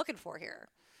that's had, what I'm looking for here.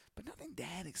 but nothing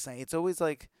that exciting. It's always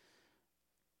like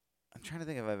I'm trying to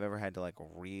think if I've ever had to like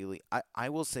really. I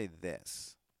will say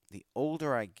this: the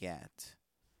older I get,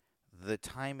 the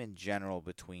time in general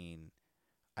between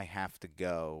I have to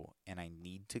go and I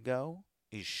need to go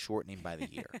is shortening by the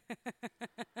year.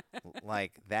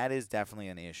 Like that is definitely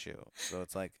an issue. So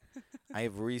it's like I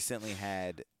have recently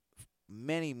had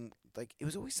many, like it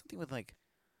was always something with like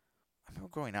I remember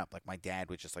growing up, like my dad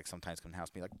would just like sometimes come to the house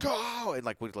and be like, go, and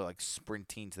like would like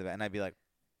sprinting to the bed, and I'd be like,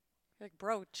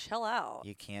 bro, chill out.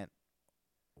 you can't.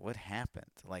 What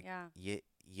happened? Like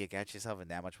you got yourself in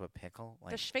that much of a pickle.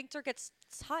 Like The sphincter gets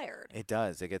tired. it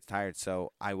does. It gets tired.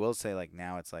 So I will say like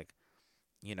now it's like,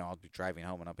 you know, I'll be driving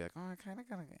home and I'll be like, oh, I kind of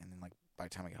gotta, and then like by the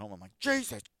time I get home, I'm like,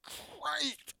 Jesus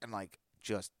Christ, and like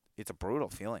just it's a brutal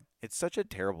feeling. It's such a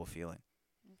terrible feeling.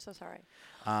 I'm so sorry.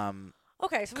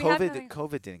 Okay, so we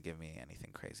COVID didn't give me anything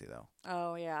crazy though.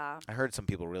 Oh yeah. I heard some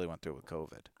people really went through it with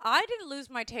COVID. I didn't lose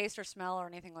my taste or smell or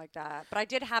anything like that, but I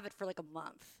did have it for like a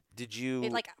month. Did you?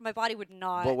 Like my body would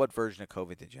not. Well, what version of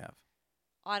COVID did you have?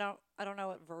 I don't know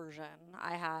what version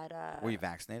I had. Were you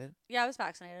vaccinated? Yeah, I was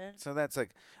vaccinated. So that's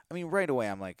like, I mean, right away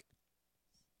I'm like,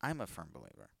 I'm a firm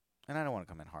believer, and I don't want to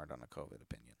come in hard on a COVID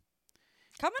opinion.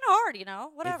 Come in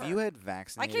hard, whatever. If you had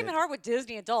vaccinated, I came in hard with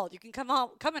Disney Adult. You can come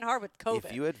in hard with COVID.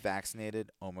 If you had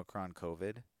vaccinated Omicron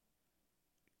COVID,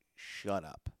 shut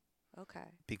up. Okay.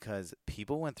 Because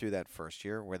people went through that first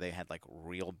year where they had like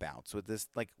real bouts with this,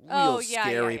 like real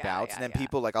scary bouts, and then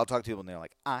people like I'll talk to people and they're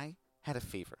like, I had a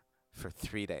fever for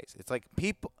 3 days. It's like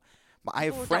people I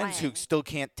have friends who still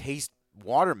can't taste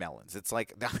watermelons. It's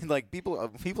like people or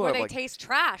are they like taste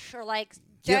trash or like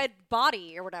dead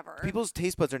body or whatever. People's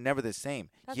taste buds are never the same.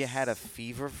 You had a That's-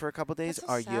 fever for a couple days. so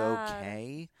Are you sad.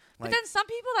 okay? But then some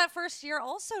people that first year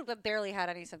also barely had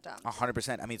any symptoms.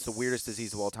 100%. I mean, it's the weirdest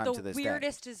disease of all time to this day. The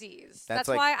weirdest disease. That's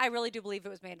That's why I really do believe it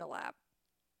was made in a lab.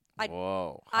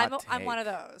 Whoa. I'm one of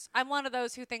those. I'm one of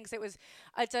those who thinks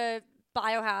it's a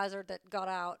biohazard that got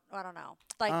out. I don't know.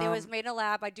 Like it was made in a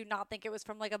lab. I do not think it was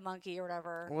from like a monkey or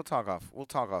whatever. We'll talk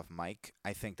off mic.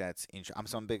 I think that's I'm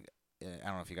some big I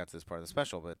don't know if you got to this part of the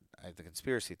special, but I have the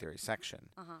conspiracy theory section.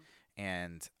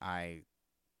 And I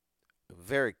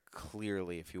very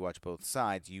clearly, if you watch both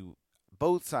sides,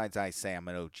 I say I'm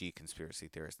an OG conspiracy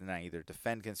theorist, and I either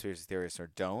defend conspiracy theorists or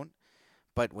don't.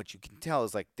 But what you can tell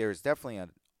is like there's definitely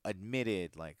an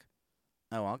admitted like,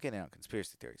 oh, I'll get in on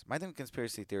conspiracy theories. My thing with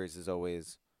conspiracy theories is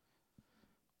always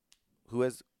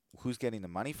who's getting the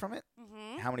money from it,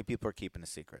 how many people are keeping a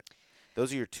secret.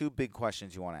 Those are your two big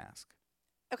questions you want to ask.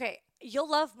 Okay,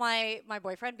 you'll love my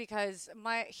boyfriend because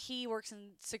he works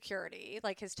in security.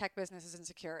 Like his tech business is in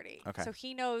security. Okay. So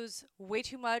he knows way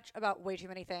too much about way too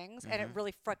many things, and it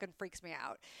really fucking freaks me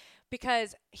out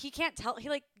because he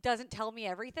doesn't tell me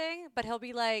everything, but he'll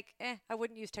be like, I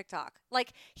wouldn't use TikTok.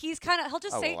 Like he'll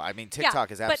just say. Well, I mean,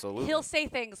 TikTok is absolutely. But he'll say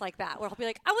things like that where he'll be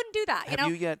like, I wouldn't do that. Have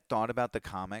you yet thought about the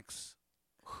comics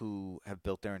who have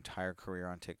built their entire career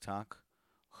on TikTok,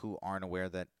 who aren't aware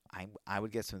that I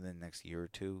would guess within the next year or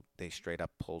two, they straight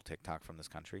up pull TikTok from this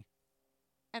country.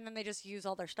 And then they just use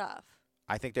all their stuff.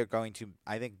 I think they're going to.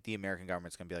 I think the American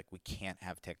government's going to be like, we can't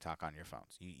have TikTok on your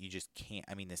phones. You just can't.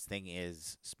 I mean, this thing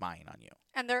is spying on you.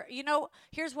 And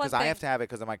here's one thing. Because I have to have it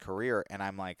because of my career, and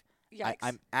I'm like, Yikes.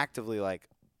 I'm actively like,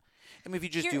 I mean, if you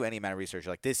just do any amount of research,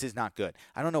 you're like, this is not good.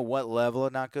 I don't know what level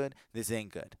of not good. This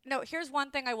ain't good. No, here's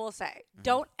one thing I will say.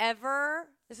 Don't ever.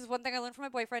 This is one thing I learned from my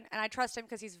boyfriend, and I trust him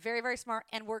because he's very, very smart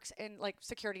and works in like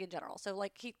security in general. So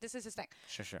like this is his thing.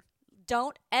 Sure.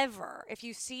 Don't ever, if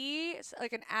you see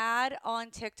like an ad on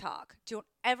TikTok, don't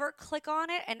ever click on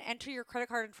it and enter your credit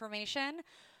card information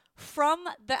from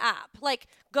the app. Like,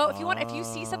 go if you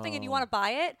see something and you want to buy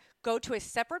it, go to a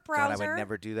separate browser. God, I would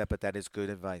never do that, but that is good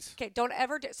advice. Okay, don't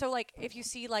ever do. So like, if you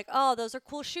see like, oh, those are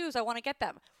cool shoes, I want to get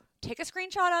them. Take a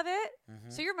screenshot of it,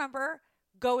 so you remember.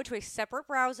 Go into a separate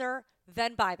browser,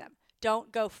 then buy them.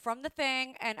 Don't go from the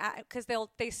thing, and because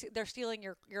they're stealing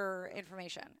your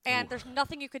information, and there's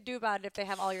nothing you could do about it if they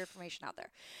have all your information out there.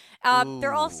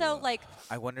 They're also like,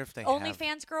 I wonder if they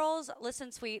OnlyFans girls.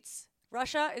 Listen, sweets,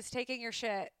 Russia is taking your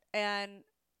shit and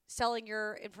selling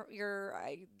your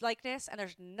likeness, and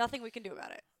there's nothing we can do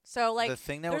about it. So like,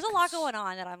 there's a lot going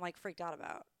on that I'm like freaked out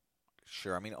about.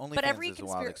 Sure, I mean, OnlyFans is a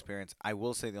wild experience. I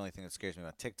will say the only thing that scares me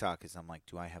about TikTok is I'm like,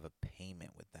 do I have a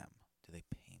payment with them? Do they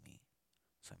pay me?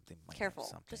 Something.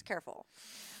 Just careful.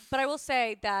 But I will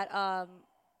say that,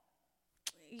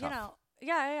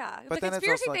 yeah. But the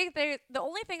conspiracy thing, the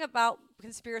only thing about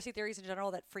conspiracy theories in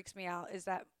general that freaks me out is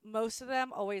that most of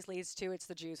them always leads to it's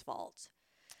the Jews' fault.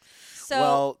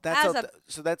 So that's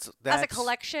as a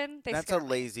collection, that's a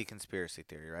lazy conspiracy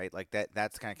theory, right? Like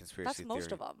that's kind of conspiracy theory. That's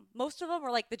most of them. Most of them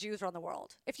are like the Jews run the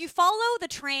world. If you follow the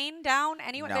train down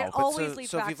anywhere, it always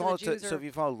leads back to the Jews. So if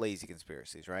you follow lazy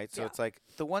conspiracies, right? So it's like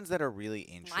the ones that are really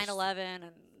interesting. 9/11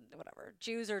 and whatever.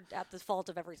 Jews are at the fault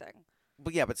of everything.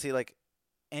 But see, like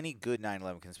any good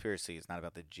 9/11 conspiracy is not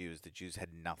about the Jews. The Jews had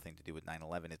nothing to do with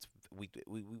 9/11. It's we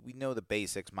know the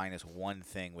basics minus one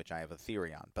thing which I have a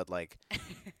theory on, but like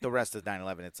the rest of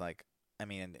 9/11, it's like, I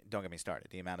mean, don't get me started.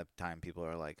 The amount of time people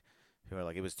are like, who are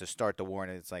like, it was to start the war,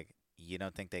 and it's like, you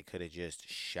don't think they could have just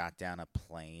shot down a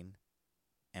plane,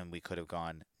 and we could have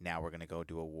gone, now we're gonna go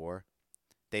do a war?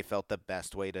 They felt the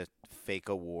best way to fake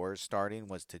a war starting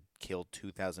was to kill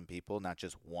 2,000 people, not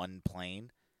just one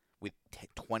plane. With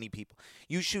 20 people.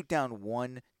 You shoot down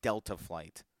one Delta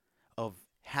flight of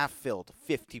half-filled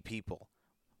 50 people.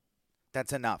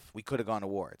 That's enough. We could have gone to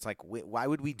war. It's like, why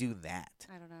would we do that?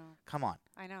 I don't know. Come on.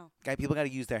 I know. People got to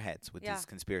use their heads with these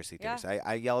conspiracy theories. Yeah.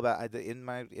 I yell about in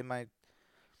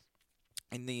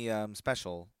the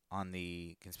special on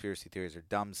the conspiracy theories are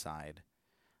dumb side.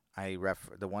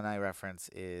 The one I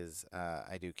reference is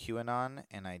I do QAnon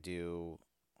and I do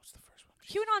what's the first one?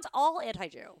 QAnon's all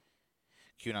anti-Jew.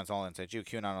 QAnon's all inside Jew.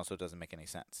 QAnon also doesn't make any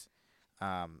sense.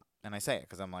 And I say it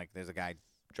because I'm like, there's a guy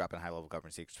dropping high-level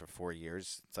government secrets for 4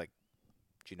 years. It's like,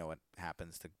 do you know what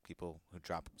happens to people who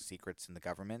drop secrets in the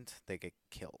government? They get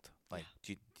killed. Like,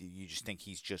 do you just think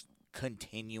he's just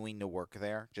continuing to work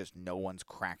there? Just no one's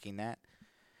cracking that?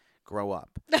 Grow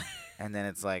up. And then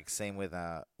it's like, same with,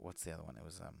 what's the other one? It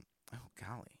was, oh,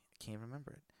 golly, I can't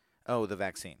remember it. Oh, the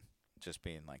vaccine. Just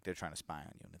being like, they're trying to spy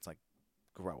on you. And it's like,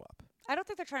 grow up. I don't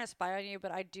think they're trying to spy on you,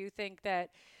 but I do think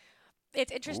that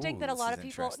it's interesting that a lot of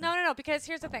people... No, because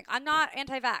here's the thing. I'm not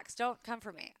anti-vax. Don't come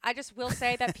for me. I just will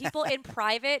say that people in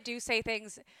private do say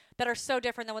things that are so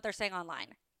different than what they're saying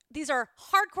online. These are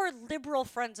hardcore liberal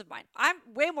friends of mine. I'm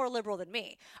way more liberal than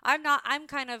me. I'm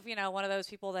kind of, one of those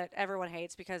people that everyone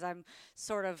hates because I'm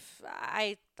sort of...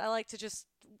 I like to just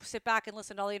sit back and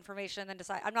listen to all the information and then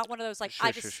decide. I'm not one of those like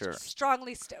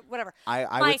strongly whatever.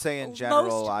 I would say in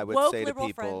general, I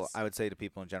would say to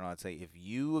people in general, I'd say if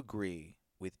you agree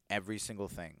with every single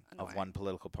thing of one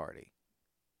political party,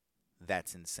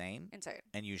 that's insane.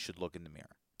 And you should look in the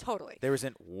mirror. Totally. There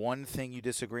isn't one thing you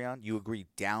disagree on. You agree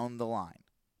down the line.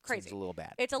 Crazy. It's a little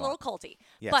bad. It's a little culty.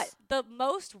 Yes. But the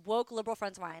most woke liberal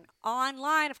friends of mine,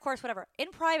 online, of course, whatever, in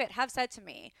private, have said to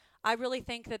me, I really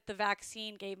think that the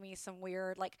vaccine gave me some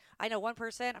weird, like, I know one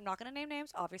person, I'm not going to name names,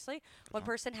 obviously. One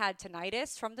person had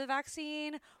tinnitus from the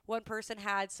vaccine. One person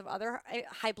had some other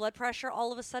high blood pressure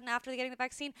all of a sudden after getting the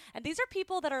vaccine. And these are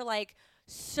people that are like,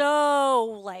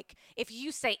 if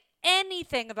you say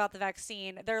anything about the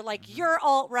vaccine, they're like, you're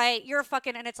alt-right, you're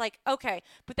fucking, and it's like, okay.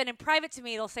 But then in private to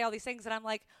me, they'll say all these things, and I'm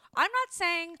like, I'm not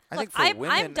saying,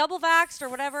 I'm double vaxxed or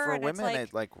whatever. For and women,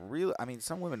 it's like really, I mean,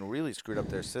 some women really screwed up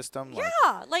their system.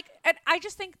 Yeah, and I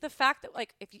just think the fact that,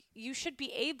 like, if you should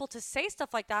be able to say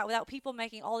stuff like that without people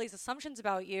making all these assumptions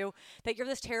about you, that you're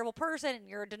this terrible person and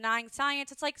you're denying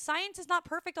science. It's like, science is not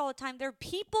perfect all the time. There are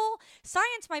people,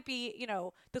 science might be,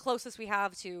 the closest we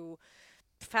have to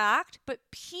fact, but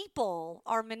people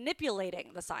are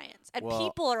manipulating the science, and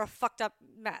people are a fucked up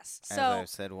mess. So, as I've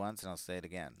said once, and I'll say it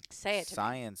again, say it to me.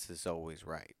 Science is always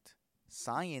right.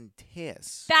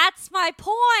 Scientists That's my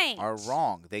point. are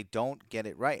wrong. They don't get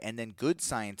it right. And then good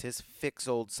scientists fix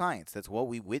old science. That's what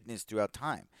we witness throughout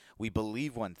time. We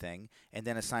believe one thing, and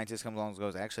then a scientist comes along and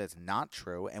goes, actually, that's not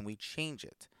true, and we change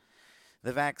it.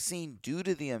 The vaccine, due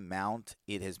to the amount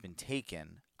it has been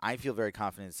taken, I feel very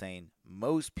confident in saying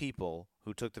most people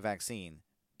who took the vaccine,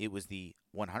 it was the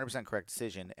 100% correct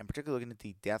decision, and particularly looking at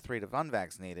the death rate of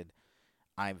unvaccinated,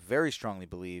 I very strongly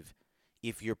believe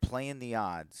if you're playing the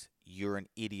odds, you're an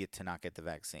idiot to not get the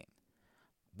vaccine.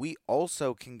 We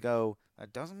also can go,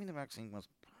 that doesn't mean the vaccine was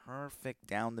perfect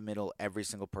down the middle. Every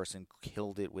single person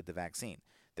killed it with the vaccine.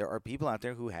 There are people out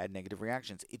there who had negative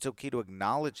reactions. It's okay to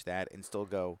acknowledge that and still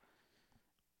go,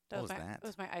 what was that? It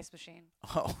was my ice machine.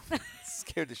 Oh,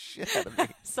 scared the shit out of me.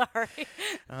 Sorry.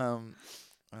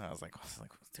 I was like, was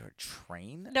there a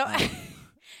train? No.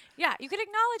 Yeah, you can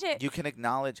acknowledge it. You can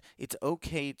acknowledge it's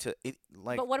okay to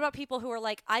But what about people who are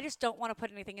like, I just don't want to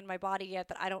put anything in my body yet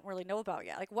that I don't really know about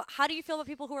yet? Like, how do you feel about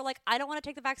people who are like, I don't want to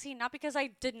take the vaccine, not because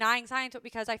I'm denying science, but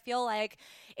because I feel like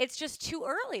it's just too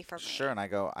early for me? Sure, and I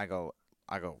go.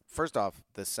 First off,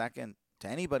 the second to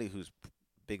anybody who's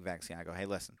big vaccine, I go, hey,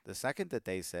 listen. The second that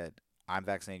they said I'm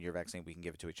vaccinated, you're vaccinated, we can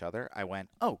give it to each other, I went,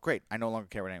 oh, great. I no longer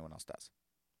care what anyone else does.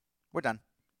 We're done.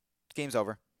 Game's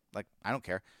over. Like, I don't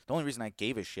care. The only reason I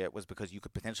gave a shit was because you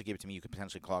could potentially give it to me. You could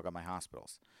potentially clog up my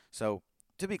hospitals. So,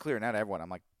 to be clear, not everyone. I'm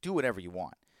like, do whatever you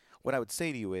want. What I would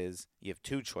say to you is you have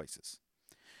two choices.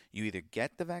 You either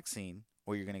get the vaccine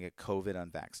or you're going to get COVID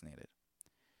unvaccinated.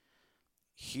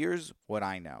 Here's what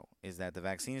I know is that the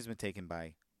vaccine has been taken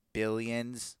by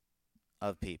billions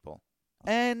of people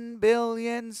and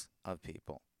billions of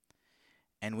people.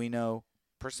 And we know,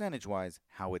 percentage-wise,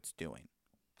 how it's doing.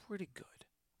 Pretty good.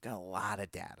 Got a lot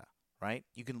of data, right?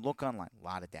 You can look online, a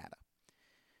lot of data.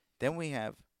 Then we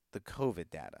have the COVID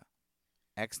data.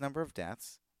 X number of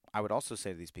deaths. I would also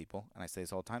say to these people, and I say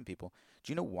this all the time, people,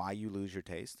 do you know why you lose your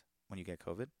taste when you get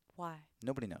COVID? Why?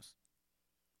 Nobody knows.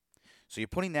 So you're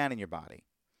putting that in your body.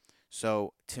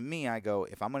 So to me, I go,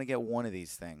 if I'm going to get one of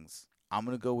these things, I'm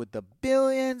going to go with the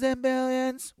billions and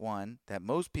billions one that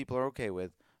most people are okay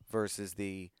with versus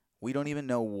the we don't even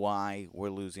know why we're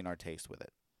losing our taste with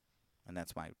it. And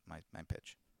that's my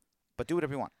pitch. But do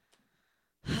whatever you want.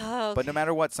 Okay. But no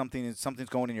matter what, something's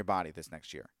going in your body this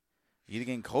next year. You're either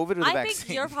getting COVID or the vaccine. I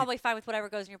think you're probably fine with whatever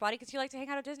goes in your body because you like to hang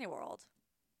out at Disney World.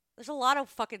 There's a lot of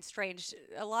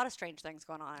strange things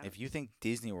going on. If you think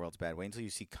Disney World's bad, wait until you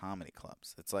see comedy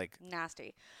clubs. It's like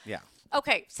nasty. Yeah.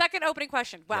 Okay, second opening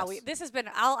question. Wow, yes. This has been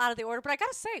all out of the order, but I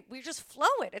gotta say, we're just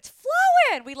flowing. It's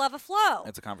flowing. We love a flow.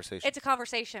 It's a conversation. It's a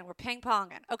conversation. We're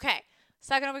ping-ponging. Okay,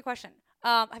 second opening question.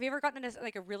 Have you ever gotten into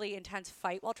like a really intense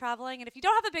fight while traveling? And if you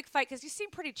don't have a big fight, because you seem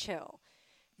pretty chill.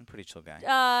 I'm a pretty chill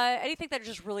guy. Anything that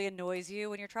just really annoys you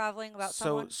when you're traveling about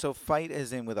someone? So fight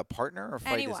as in with a partner or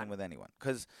fight anyone. as in with anyone?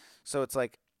 So it's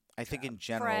like, I think in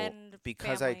general, friend,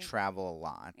 because family. I travel a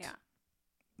lot, Yeah.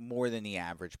 more than the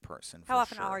average person. How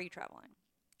often sure. are you traveling?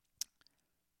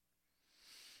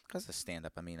 Because of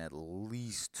stand-up, I mean at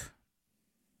least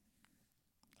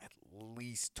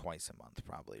twice a month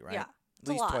probably, right? Yeah. At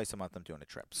least twice a month I'm doing a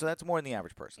trip. So that's more than the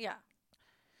average person. Yeah.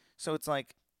 So it's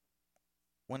like,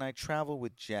 when I travel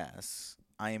with Jess,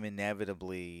 I am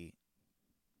inevitably,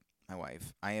 my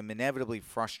wife,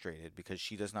 frustrated because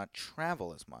she does not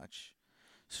travel as much.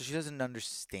 So she doesn't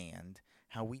understand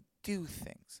how we do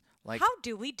things. Like, how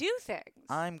do we do things?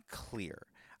 I'm clear.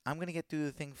 I'm going to get through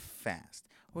the thing fast.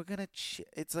 We're going to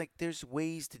it's like there's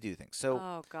ways to do things. So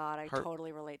oh, God, I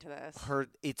totally relate to this.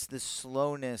 It's the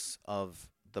slowness of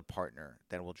the partner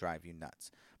that will drive you nuts.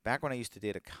 Back when I used to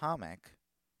date a comic,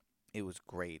 it was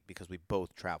great because we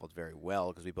both traveled very well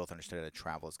because we both understood how to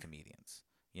travel as comedians.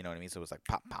 You know what I mean? So it was like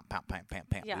pop, pop, pop, pam, pam,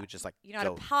 pam. Yeah. We would just like you know how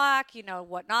to pack, you know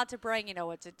what not to bring, you know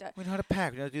what to do. We know how to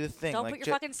pack. We know how to do the thing. Don't like, put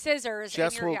your fucking scissors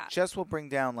in your... Jess will bring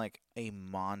down like a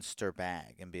monster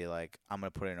bag and be like, I'm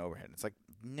going to put it in overhead. And it's like,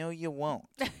 no, you won't.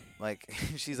 Like,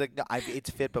 she's like, no, it's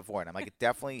fit before. And I'm like, it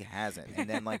definitely hasn't. And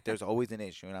then like, there's always an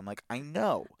issue. And I'm like, I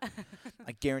know.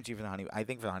 I guarantee for the honeymoon, I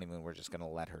think for the honeymoon, we're just going to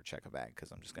let her check a bag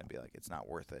because I'm just going to be like, it's not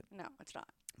worth it. No, it's not.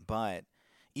 But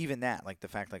even that, like the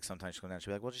fact, like sometimes she'll go down,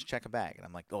 she'll be like, well, just check a bag. And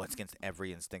I'm like, oh, it's against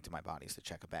every instinct in my body is to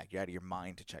check a bag. You're out of your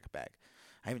mind to check a bag.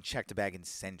 I haven't checked a bag in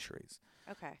centuries.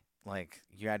 Okay. Like,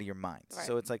 you're out of your mind. Right.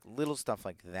 So it's like little stuff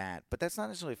like that. But that's not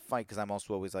necessarily a fight because I'm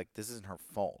also always like, this isn't her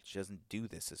fault. She doesn't do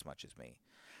this as much as me.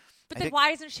 But then why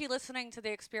isn't she listening to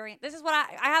the experience? This is what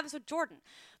I have this with Jordan.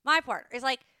 My partner is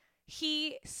like,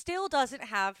 he still doesn't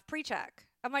have pre-check.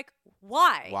 I'm like,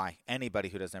 why? Why? Anybody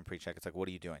who doesn't have pre-check, it's like, what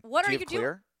are you doing? What Do are you you have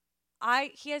clear? doing?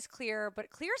 He has clear, but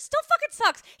clear still fucking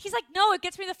sucks. He's like, no, it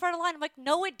gets me to the front of the line. I'm like,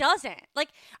 no, it doesn't. Like,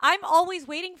 I'm always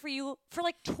waiting for you for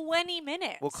like 20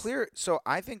 minutes. Well, clear. So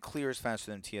I think clear is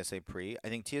faster than TSA pre. I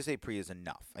think TSA pre is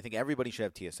enough. I think everybody should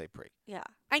have TSA pre. Yeah.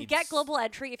 And get global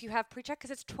entry if you have pre-check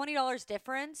because it's $20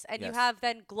 difference and you have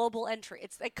then global entry.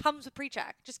 It comes with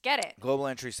pre-check. Just get it. Global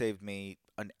entry saved me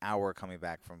an hour coming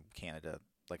back from Canada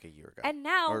like a year ago. And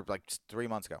now, or like 3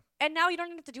 months ago. And now you don't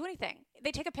even have to do anything.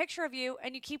 They take a picture of you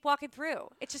and you keep walking through.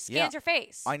 It just scans your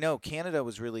face. I know. Canada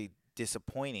was really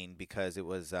disappointing because it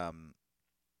was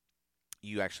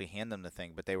you actually hand them the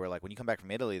thing, but they were like, when you come back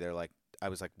from Italy, they're like, I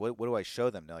was like, what do I show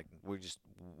them? They're like,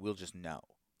 we'll just know.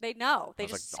 They know. They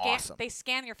just scan. awesome. They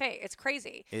scan your face. It's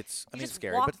crazy. It's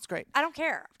scary, but it's great. I don't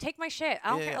care. Take my shit. I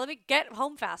don't care. Let me get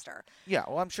home faster. Yeah.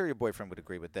 Well, I'm sure your boyfriend would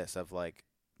agree with this. Of like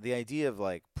the idea of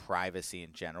like privacy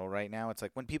in general right now. It's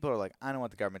like when people are like, I don't want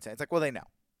the government saying. It's like, well, they know.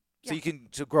 So you can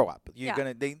grow up. You're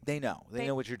gonna. They know. They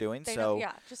know what you're doing. So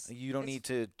you don't need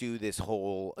to do this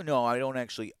whole. No, I don't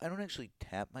actually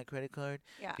tap my credit card.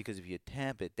 Yeah. Because if you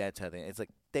tap it, that's how they. It's like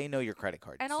they know your credit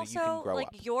card. And so also, you can grow like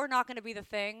up. you're not going to be the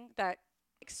thing that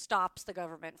stops the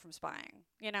government from spying.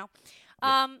 You know.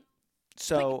 Yeah.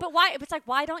 So, but why? It's like,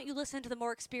 why don't you listen to the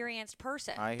more experienced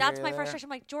person? That's my frustration. I'm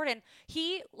like, Jordan,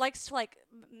 he likes to like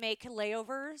make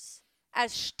layovers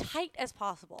as tight as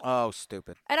possible. Oh,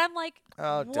 stupid. And I'm like,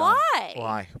 why? Why?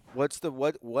 Why? What's the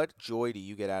what joy do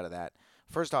you get out of that?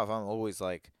 First off, I'm always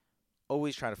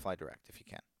try to fly direct if you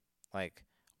can. Like,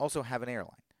 also have an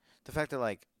airline. The fact that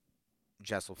like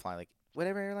Jess will fly like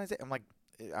whatever airlines. I'm like,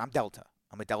 I'm Delta.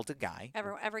 I'm a Delta guy.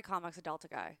 Every comic's a Delta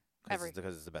guy.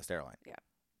 Because it's the best airline. Yeah.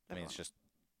 I mean, it's just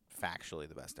factually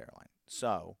the best airline.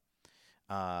 So,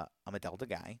 I'm a Delta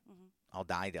guy. Mm-hmm. I'll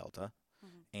die Delta,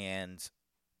 and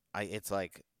it's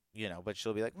like, but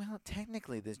she'll be like, well,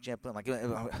 technically this JetBlue, like,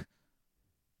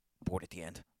 board at the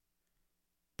end.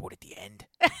 Board at the end.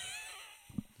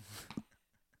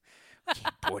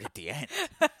 Board at the end.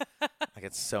 I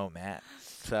get so mad.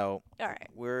 So, all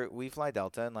right, we fly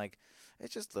Delta, and like,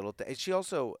 it's just little. She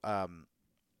also,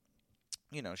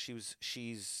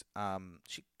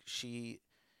 she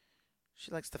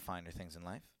likes the finer things in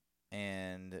life.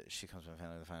 And she comes from a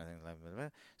family with the finer things in life. Blah, blah, blah.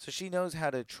 So she knows how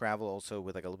to travel also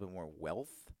with like a little bit more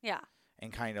wealth. Yeah.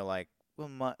 And kind of like,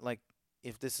 well, like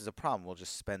if this is a problem, we'll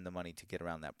just spend the money to get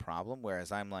around that problem.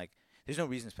 Whereas I'm like, there's no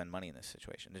reason to spend money in this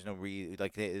situation. There's no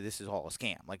this is all a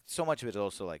scam. Like so much of it is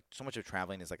also like so much of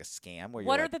traveling is like a scam. Where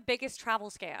what are the biggest travel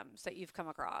scams that you've come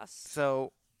across?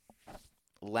 So,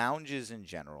 lounges in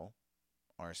general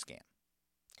are a scam.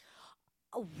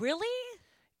 Oh, really?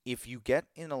 If you get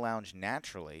in a lounge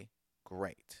naturally,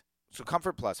 great. So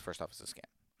Comfort Plus, first off, is a scam.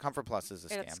 Comfort Plus is a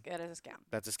scam. It is a scam.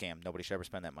 That's a scam. Nobody should ever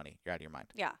spend that money. You're out of your mind.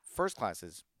 Yeah. First class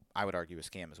is, I would argue, a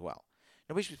scam as well.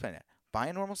 Nobody should be spending that. Buy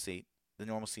a normal seat. The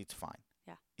normal seat's fine.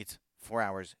 Yeah. It's 4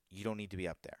 hours. You don't need to be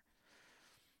up there.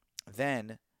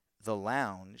 Then the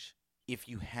lounge, if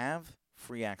you have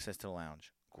free access to the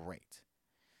lounge, great.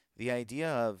 The idea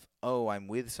of, I'm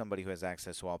with somebody who has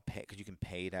access, so I'll pay, because you can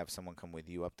pay to have someone come with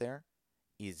you up there,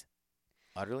 is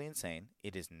utterly insane.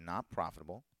 It is not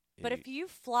profitable. But if you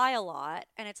fly a lot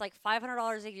and it's like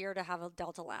 $500 a year to have a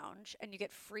Delta lounge and you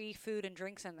get free food and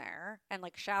drinks in there and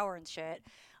like shower and shit,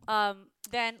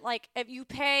 then like if you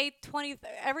pay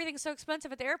everything's so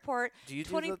expensive at the airport. Do you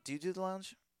do the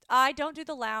lounge? I don't do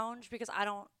the lounge because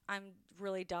I'm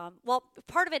really dumb. Well,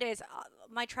 part of it is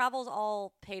my travel's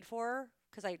all paid for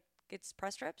because it's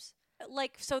press trips.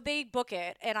 Like, so they book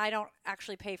it, and I don't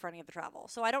actually pay for any of the travel.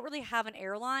 So I don't really have an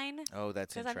airline. Oh,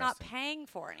 that's interesting. Because I'm not paying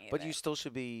for any of it. But you still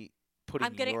should be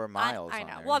putting your miles I know.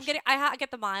 on there. Well, I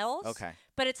get the miles. Okay.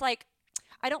 But it's like,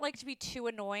 I don't like to be too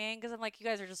annoying because I'm like, you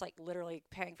guys are just like literally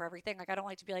paying for everything. Like, I don't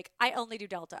like to be like, I only do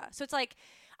Delta. So it's like,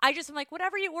 I'm like,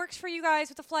 whatever works for you guys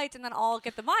with the flights, and then I'll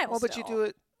get the miles. Well, but you do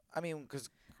it, I mean, because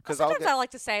sometimes I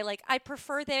like to say, like, I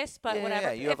prefer this, but whatever,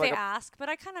 if like they ask. But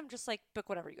I kind of just, like, book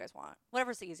whatever you guys want.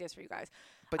 Whatever's the easiest for you guys.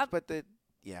 All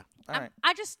right.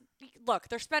 I just, look,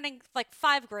 they're spending, like,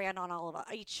 $5,000 on all of us,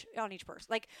 on each person.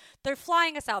 Like, they're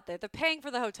flying us out there. They're paying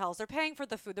for the hotels. They're paying for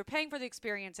the food. They're paying for the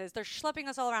experiences. They're schlepping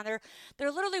us all around.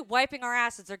 They're literally wiping our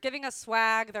asses. They're giving us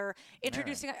swag. They're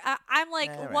introducing. I'm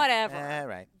like, whatever. All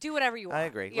right. Do whatever you want. I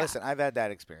agree. Yeah. Listen, I've had that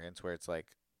experience where it's like,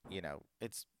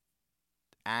 it's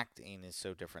acting is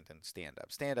so different than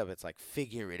stand-up. Stand-up, it's like,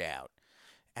 figure it out.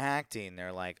 Acting,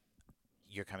 they're like,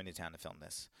 you're coming to town to film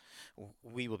this.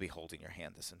 We will be holding your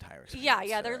hand this entire experience.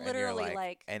 Yeah, they're literally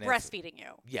like breastfeeding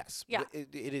you. Yes. Yeah.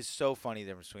 It is so funny the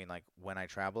difference between like when I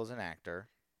travel as an actor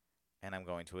and I'm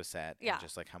going to a set and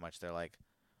just like how much they're like,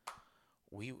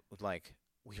 we like,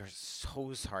 we are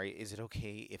so sorry. Is it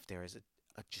okay if there is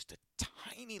just a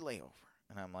tiny layover?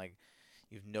 And I'm like,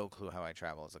 you have no clue how I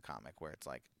travel as a comic, where it's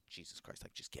like, Jesus Christ,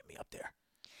 like, just get me up there.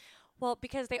 Well,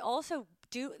 because they also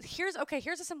do. Here's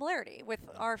a similarity with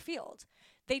our field.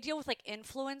 They deal with like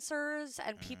influencers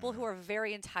and people who are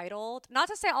very entitled. Not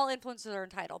to say all influencers are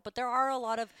entitled, but there are a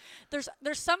lot of there's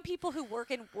some people who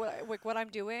work in what I'm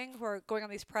doing, who are going on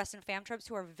these press and fam trips,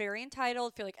 who are very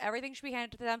entitled, feel like everything should be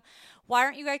handed to them. Why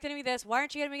aren't you guys getting me this? Why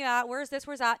aren't you getting me that? Where's this?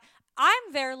 Where's that?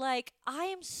 I'm there like, I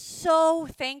am so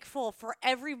thankful for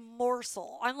every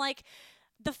morsel. I'm like,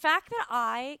 the fact that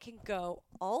I can go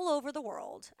all over the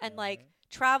world and like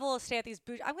travel, stay at these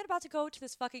bougie. I'm about to go to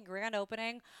this fucking grand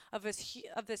opening of this.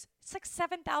 It's like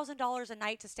 $7,000 a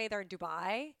night to stay there in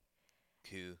Dubai.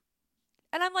 Cool.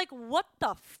 And I'm like, what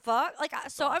the fuck? Like,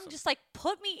 so awesome. I'm just like,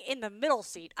 put me in the middle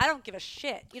seat. I don't give a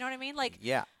shit. You know what I mean? Like,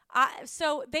 yeah.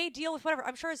 So they deal with whatever.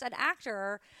 I'm sure as an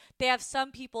actor, they have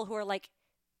some people who are like,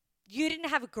 you didn't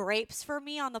have grapes for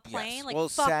me on the plane. Yes. Like, well,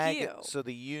 fuck SAG, you. So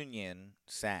the union,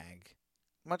 SAG,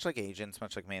 much like agents,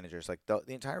 much like managers, like the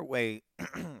entire way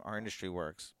our industry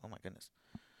works, oh my goodness,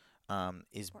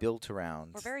 is built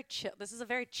around. We're very chill. This is a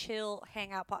very chill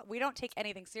hangout. We don't take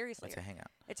anything seriously. It's a hangout.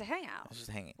 It's a hangout. It's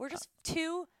just hanging. We're just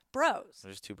two bros.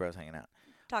 We're just two bros hanging out.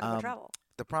 Talking about travel.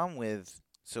 The problem with,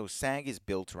 so SAG is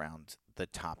built around the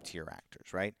top tier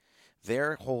actors, right?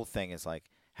 Their whole thing is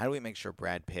like, how do we make sure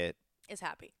Brad Pitt is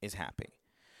happy?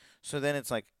 So then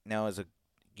it's like, now as a,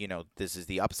 this is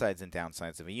the upsides and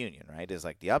downsides of a union, right? Is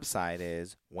like, the upside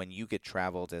is when you get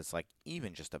traveled as like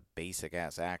even just a basic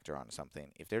ass actor on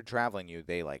something, if they're traveling you,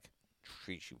 they like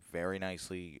treat you very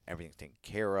nicely, everything's taken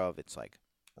care of, it's like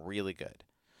really good.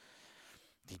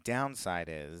 The downside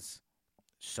is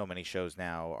so many shows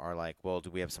now are like, well,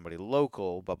 do we have somebody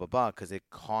local, blah, blah, blah, because it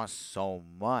costs so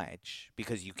much,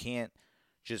 because you can't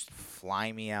just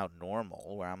fly me out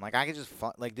normal, where I'm like, I could just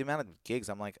fly, like the amount of gigs,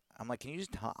 I'm like, can you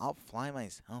just I'll fly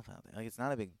myself out there. Like, it's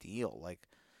not a big deal. Like,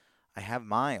 I have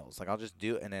miles. Like, I'll just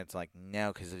do it. And it's like,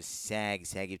 no, because of SAG,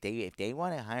 if they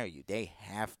want to hire you, they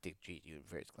have to treat you in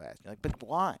first class. You're like, but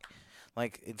why?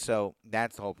 Like, and so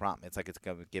that's the whole problem. It's like, it's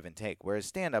a give and take. Whereas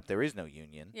stand-up, there is no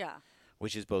union. Yeah.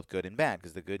 Which is both good and bad,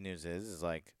 because the good news is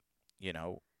like,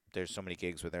 there's so many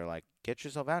gigs where they're like, get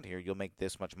yourself out here, you'll make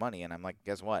this much money. And I'm like,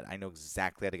 guess what? I know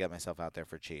exactly how to get myself out there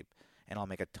for cheap, and I'll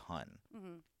make a ton.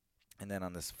 Mm-hmm. And then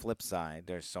on this flip side,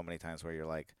 there's so many times where you're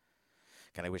like,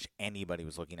 God, I wish anybody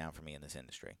was looking out for me in this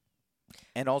industry.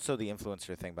 And also the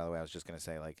influencer thing, by the way, I was just going to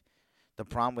say, like, the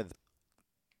problem with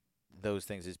those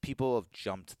things is people have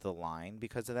jumped the line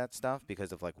because of that stuff,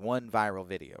 because of like one viral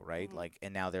video, right? Mm-hmm. Like,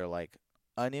 and now they're like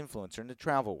an influencer in the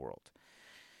travel world.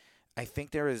 I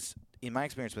think there is, in my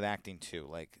experience with acting too,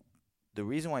 like, the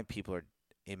reason why people are,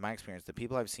 in my experience, the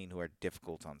people I've seen who are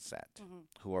difficult on set,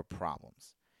 who are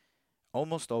problems,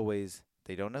 almost always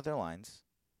they don't know their lines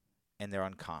and they're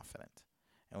unconfident.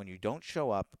 And when you don't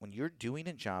show up, when you're doing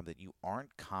a job that you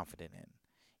aren't confident in,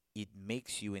 it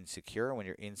makes you insecure. When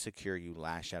you're insecure, you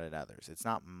lash out at others. It's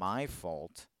not my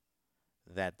fault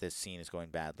that this scene is going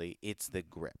badly. It's the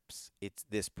grips. It's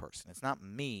this person. It's not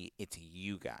me. It's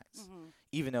you guys. Mm-hmm.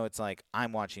 Even though it's like,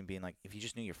 I'm watching being like, if you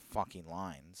just knew your fucking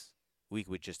lines, we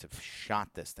would just have shot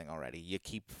this thing already. You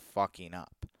keep fucking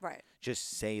up. Right.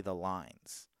 Just say the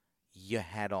lines. You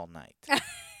had all night.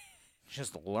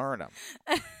 Just learn them.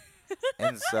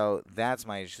 And so that's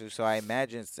my issue. So I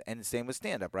imagine, and same with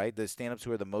stand-up, right? The stand-ups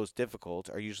who are the most difficult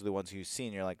are usually the ones who you see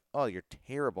and you're like, oh, you're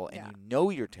terrible, and you know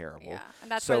you're terrible. Yeah, and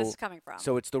that's where this is coming from.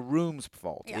 So it's the room's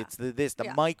fault. Yeah. It's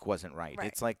the mic wasn't right.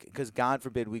 It's like, because God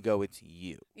forbid we go, it's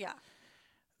you. Yeah.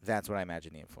 That's what I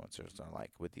imagine the influencers are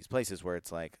like with these places, where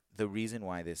it's like, the reason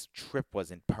why this trip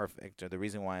wasn't perfect, or the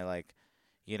reason why, like,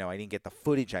 I didn't get the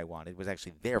footage I wanted, was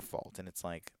actually their fault. And it's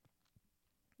like,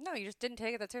 no, you just didn't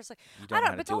take it that seriously. I don't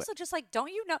know, but it's also just like,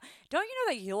 don't you know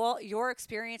that your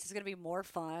experience is going to be more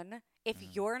fun if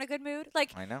you're in a good mood?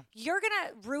 Like, I know. You're going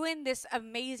to ruin this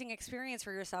amazing experience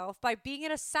for yourself by being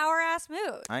in a sour ass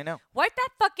mood. I know. Wipe that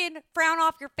fucking frown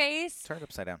off your face. Turn it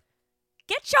upside down.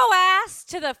 Get your ass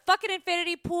to the fucking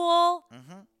infinity pool.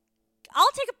 Mm-hmm.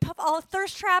 I'll take a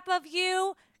thirst trap of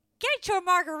you. Get your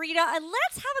margarita and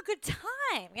let's have a good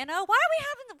time. Why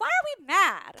are we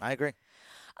mad? I agree.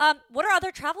 What are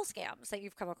other travel scams that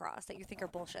you've come across that you think are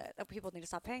bullshit that people need to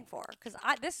stop paying for? Because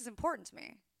this is important to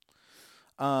me.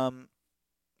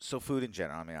 So food in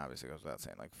general. I mean, obviously it goes without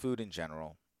saying. Like, food in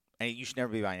general, and you should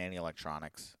never be buying any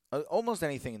electronics. Almost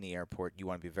anything in the airport, you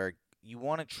want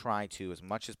to try to, as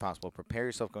much as possible, prepare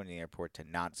yourself going to the airport to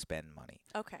not spend money.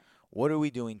 Okay. What are we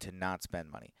doing to not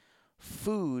spend money?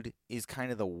 Food is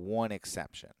kind of the one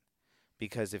exception,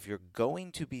 Because if you're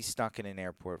going to be stuck in an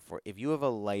airport if you have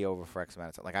a layover for X amount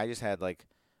of time, like I just had I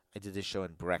did this show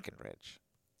in Breckenridge.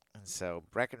 And so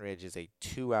Breckenridge is a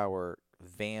 2-hour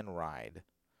van ride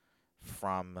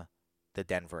from the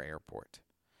Denver airport.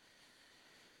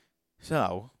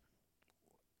 So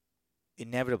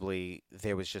inevitably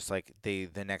there was just the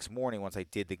next morning once I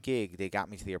did the gig, they got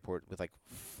me to the airport with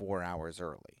 4 hours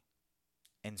early.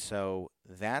 And so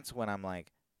that's when I'm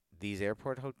like, these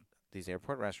airport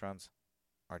restaurants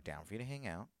are down for you to hang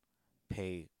out,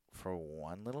 pay for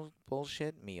one little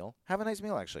bullshit meal. Have a nice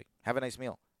meal, actually. Have a nice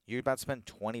meal. You're about to spend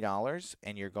 $20,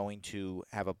 and you're going to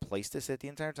have a place to sit the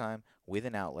entire time with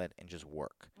an outlet and just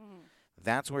work. Mm.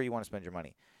 That's where you want to spend your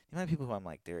money. The amount of people who I'm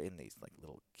like, they're in these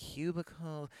little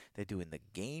cubicles. They're doing the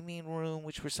gaming room,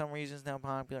 which for some reason is now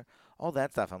popular. All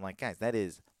that stuff. I'm like, guys, that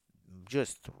is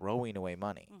just throwing away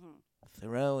money. Mm-hmm.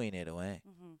 Throwing it away.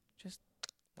 Mm-hmm. Just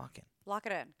lock in. Lock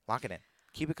it in. Lock it in.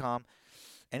 Keep it calm.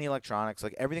 Any electronics,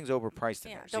 everything's overpriced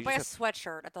in there. Don't buy a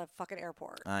sweatshirt at the fucking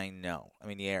airport. I know.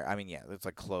 It's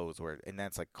clothes and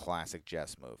that's classic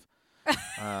Jess move.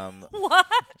 What?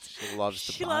 She loves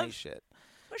to buy shit.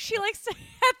 She likes to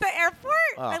at the airport?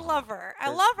 Oh, I love her.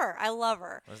 I love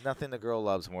her. There's nothing the girl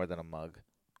loves more than a mug.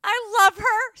 I love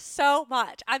her so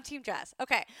much. I'm Team Jess.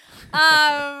 Okay.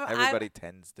 Everybody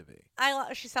tends to be.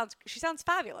 She sounds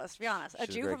fabulous, to be honest. A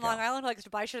Jew from Long Island who likes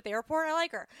to buy shit at the airport. I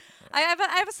like her. Yeah.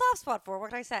 I have a soft spot for her. What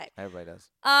can I say? Everybody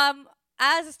does.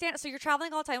 As a so you're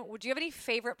traveling all the time. Would you have any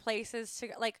favorite places to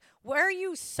where are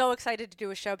you so excited to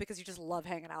do a show because you just love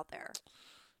hanging out there?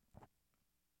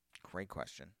 Great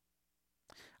question.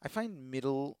 I find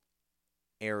middle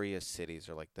area cities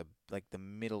are the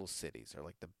middle cities are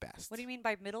the best. What do you mean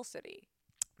by middle city?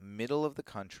 Middle of the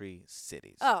country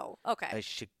cities. Oh, okay. A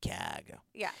Chicago.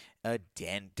 Yeah.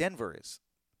 Denver is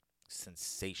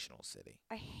sensational city.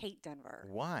 I hate Denver.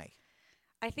 Why?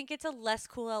 I think it's a less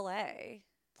cool LA.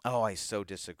 Oh, I so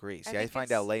disagree. See, I find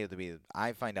LA to be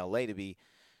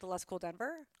the less cool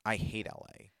Denver. I hate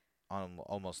LA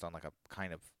almost on a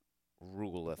kind of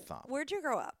rule of thumb. Where'd you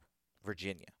grow up?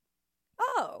 Virginia.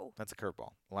 Oh. That's a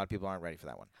curveball. A lot of people aren't ready for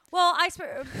that one. Well,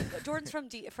 Jordan's from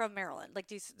Maryland,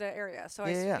 the area. So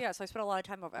so I spent a lot of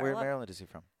time over there. Where in Maryland is he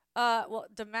from?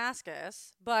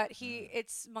 Damascus, but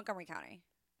it's Montgomery County.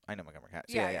 I know Montgomery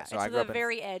County. Yeah. So I grew up the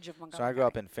very edge of Montgomery. So I grew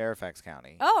up in Fairfax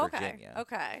County, Virginia.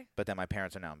 Okay. But then my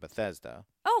parents are now in Bethesda.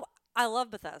 Oh, I love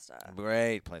Bethesda.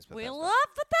 Great place, Bethesda. We love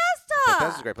Bethesda.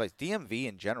 Bethesda's a great place. DMV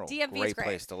in general, great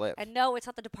place to live. And no, it's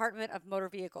not the Department of Motor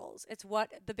Vehicles. It's what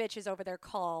the bitches over there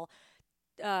call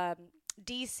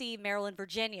D.C., Maryland,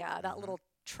 Virginia, that little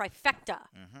trifecta.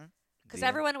 Because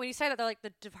everyone, when you say that, they're like,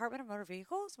 the Department of Motor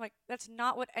Vehicles? I'm like, that's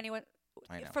not what anyone...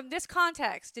 I know. From this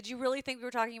context, did you really think we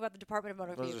were talking about the Department of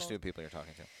Motor Vehicles? Those are stupid people you're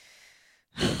talking to.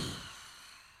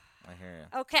 I hear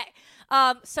you. Okay.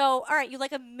 So, all right, you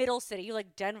like a middle city. You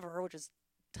like Denver, which is...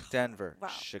 Denver, wow.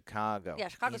 Chicago,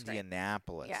 Chicago's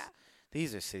Indianapolis. Great. Yeah.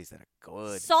 These are cities that are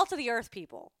good. Salt of the earth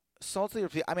people. Salt of the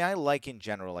earth people. I mean, I like in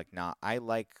general, I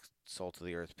like salt of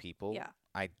the earth people. Yeah.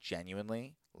 I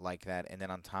genuinely like that. And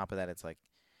then on top of that, it's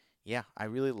I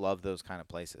really love those kind of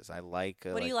places. I like...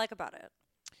 what do you like about it?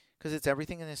 Because it's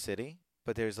everything in the city,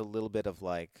 but there's a little bit of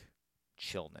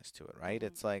chillness to it, right?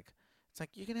 It's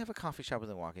you can have a coffee shop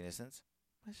within walking distance,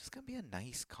 but it's just gonna be a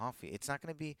nice coffee. It's not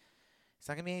gonna be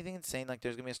anything insane.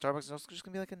 There's gonna be a Starbucks. It's also just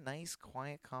gonna be a nice,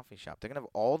 quiet coffee shop. They're gonna have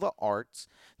all the arts.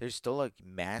 There's still a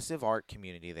massive art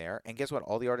community there, and guess what?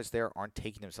 All the artists there aren't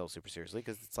taking themselves super seriously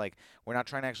because it's we're not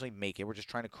trying to actually make it. We're just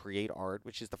trying to create art,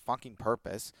 which is the fucking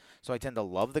purpose. So I tend to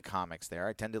love the comics there.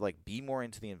 I tend to be more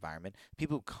into the environment.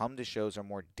 People who come to shows are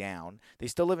more down. They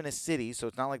still live in a city, so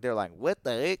it's not like they're what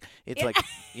the heck? It's they're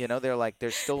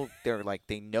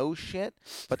they know shit,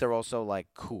 but they're also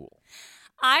cool.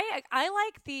 I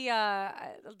like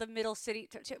the middle city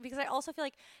because I also feel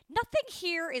like nothing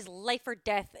here is life or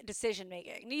death decision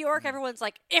making. New York, everyone's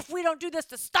like, if we don't do this,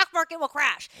 the stock market will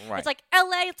crash. Right. It's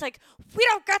LA, it's we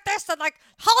don't get this, and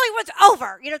Hollywood's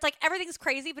over. It's everything's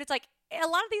crazy, but it's a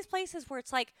lot of these places where it's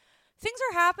things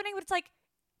are happening, but it's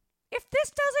if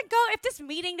this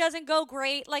meeting doesn't go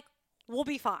great, we'll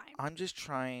be fine. I'm just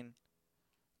trying,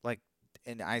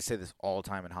 and I say this all the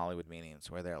time in Hollywood meetings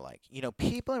where they're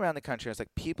people around the country. I was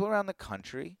people around the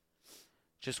country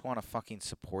just want to fucking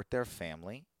support their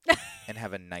family and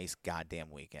have a nice goddamn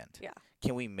weekend. Yeah.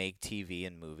 Can we make TV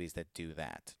and movies that do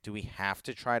that? Do we have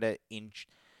to try to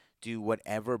do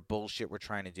whatever bullshit we're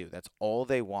trying to do? That's all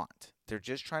they want. They're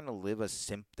just trying to live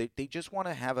they just want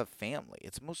to have a family.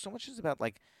 It's so much is about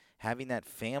having that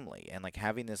family and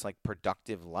having this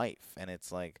productive life. And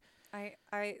it's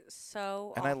I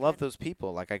so And often. I love those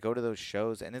people. Like, I go to those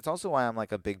shows, and it's also why I'm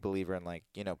like a big believer in, like,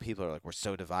 people are like, we're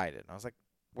so divided. And I was like,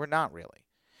 we're not really.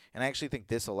 And I actually think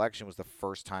this election was the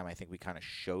first time I think we kind of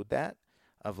showed that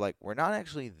of like, we're not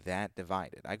actually that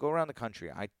divided. I go around the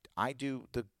country. I do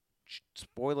the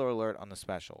spoiler alert on the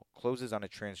special closes on a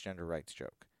transgender rights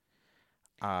joke.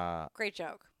 Great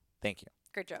joke. Thank you.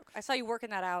 Great joke. I saw you working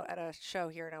that out at a show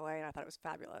here in LA, and I thought it was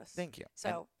fabulous. Thank you.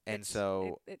 So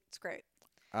it's great.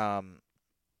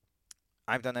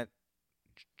 I've done that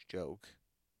joke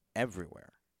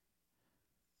everywhere.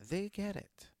 They get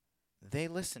it. They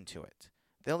listen to it.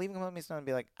 They'll even come up to me and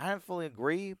be like, I don't fully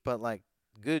agree, but like,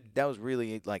 good. That was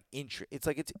really like It's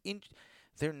like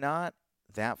they're not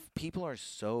that. People are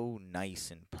so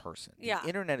nice in person. Yeah. The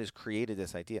internet has created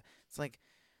this idea. It's like,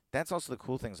 that's also the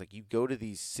cool thing. Is like, you go to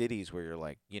these cities where you're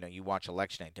like, you watch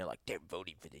election night. They're like, they're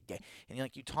voting for the day, and you're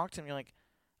like, you talk to them. You're like,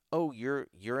 oh, you're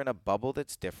in a bubble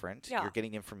that's different. Yeah. You're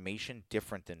getting information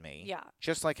different than me. Yeah.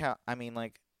 Just like how, I mean,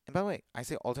 like, and by the way, I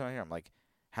say all the time here, I'm like,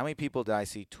 how many people did I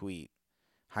see tweet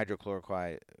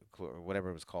hydrochloroquine, whatever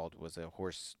it was called, was a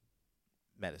horse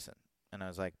medicine? And I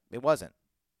was like, it wasn't.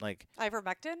 Like,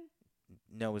 Ivermectin?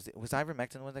 No, was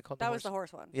ivermectin what they called the That horse? was the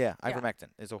horse one. Yeah, ivermectin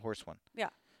is a horse one. Yeah.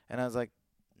 And I was like,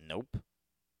 nope,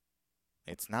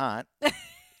 it's not.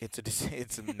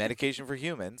 It's a medication for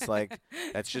humans. Like,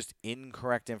 that's just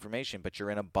incorrect information. But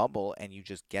you're in a bubble, and you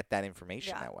just get that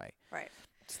information that way. Right.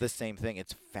 It's the same thing.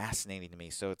 It's fascinating to me.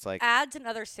 So it's like, ads in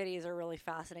other cities are really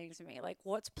fascinating to me. Like,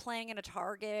 what's playing in a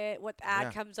Target, what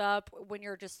ad comes up when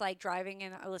you're just like driving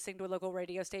and listening to a local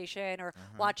radio station or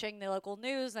watching the local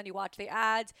news, then you watch the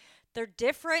ads. They're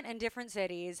different in different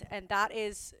cities, and that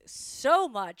is so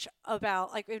much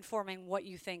about like informing what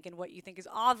you think and what you think is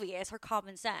obvious or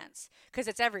common sense, because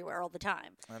it's everywhere all the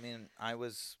time. I mean,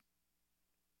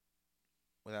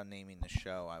 without naming the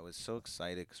show, I was so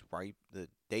excited because right the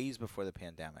days before the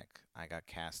pandemic, I got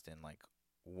cast in like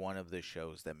one of the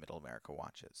shows that Middle America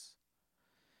watches,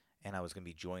 and I was going to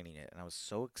be joining it, and I was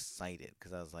so excited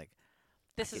because I was like,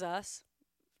 "This is us."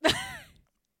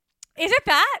 Is it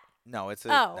that? No, it's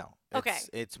okay.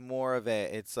 It's more of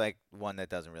it's like one that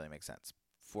doesn't really make sense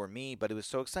for me, but it was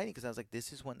so exciting because I was like,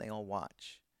 this is one they all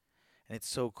watch, and it's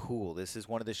so cool. This is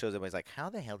one of the shows everybody's like, how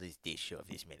the hell does this show have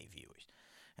this many viewers?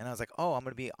 And I was like, oh, I'm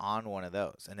going to be on one of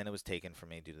those. And then it was taken from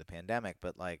me due to the pandemic.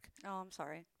 But, like... Oh, I'm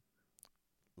sorry.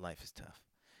 Life is tough.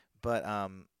 But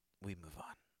we move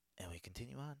on. And we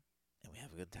continue on. And we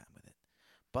have a good time with it.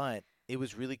 But it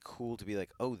was really cool to be like,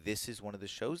 oh, this is one of the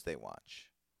shows they watch.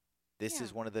 This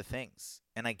is one of the things.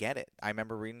 And I get it. I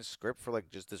remember reading the script for, like,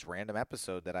 just this random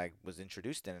episode that I was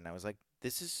introduced in. And I was like,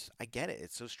 I get it.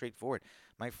 It's so straightforward.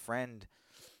 My friend...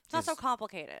 It's not so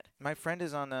complicated. My friend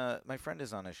is on a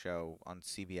show on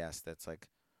CBS that's like,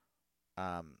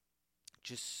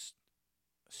 just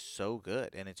so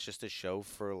good, and it's just a show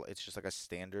it's just like a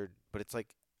standard, but it's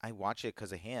like I watch it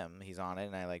because of him. He's on it,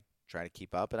 and I like try to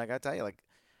keep up. And I gotta tell you, like,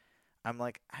 I'm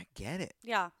like, I get it.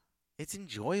 Yeah. It's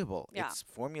enjoyable. Yeah. It's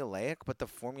formulaic, but the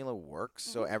formula works.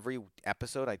 So every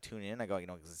episode I tune in, I go,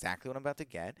 exactly what I'm about to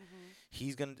get.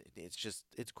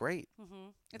 It's great.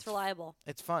 It's reliable.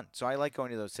 It's fun. So I like going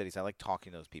to those cities. I like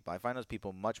talking to those people. I find those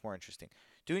people much more interesting.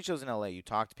 Doing shows in LA, you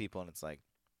talk to people, and it's like,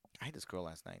 I had this girl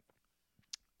last night.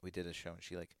 We did a show, and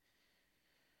she like,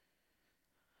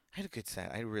 I had a good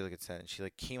set. I had a really good set, and she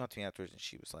like came up to me afterwards, and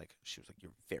she was like,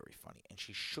 you're very funny, and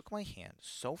she shook my hand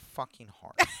so fucking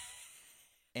hard.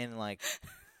 And, like,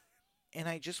 and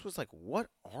I just was like, what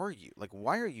are you? Like,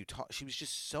 why are you talking? She was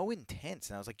just so intense.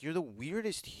 And I was like, you're the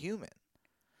weirdest human.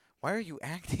 Why are you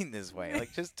acting this way?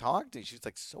 Like, just talk to me. She was,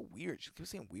 like, so weird. She kept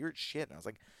saying weird shit. And I was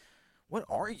like, what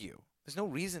are you? There's no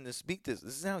reason to speak this.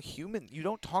 This is how human. You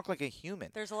don't talk like a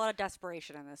human. There's a lot of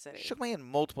desperation in this city. Shook my hand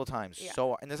multiple times.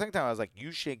 Yeah. And the second time I was like,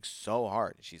 you shake so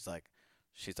hard. She's like,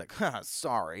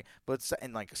 sorry,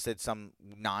 and like said some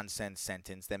nonsense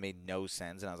sentence that made no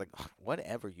sense, and I was like,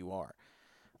 whatever you are,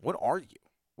 what are you?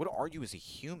 What are you as a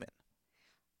human?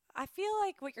 I feel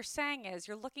like what you're saying is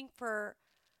you're looking for,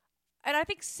 and I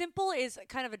think simple is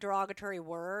kind of a derogatory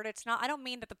word. It's not. I don't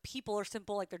mean that the people are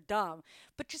simple, like they're dumb,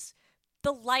 but just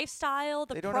the lifestyle,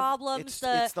 the problems.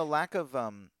 It's the lack of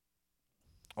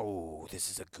Oh, this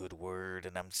is a good word,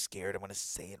 and I'm scared I'm going to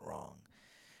say it wrong.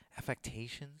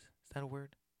 Affectations. Is that a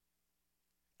word?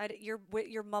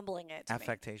 You're mumbling it to me.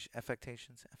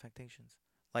 Affectations.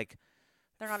 Like,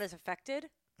 they're not as affected?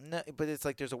 No, but it's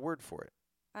like there's a word for it.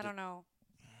 I don't know.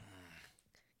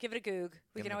 Give it a goog.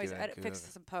 We can always fix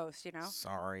this in post, you know?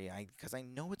 Sorry, because I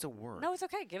know it's a word. No, it's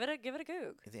okay. Give it a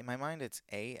goog. In my mind, it's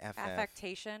AFF.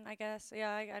 Affectation, I guess.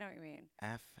 Yeah, I know what you mean.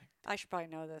 I should probably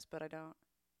know this, but I don't.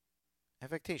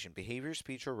 Affectation, behavior,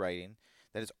 speech, or writing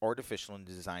that is artificial and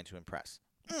designed to impress.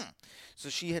 So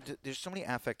there's so many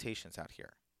affectations out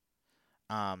here.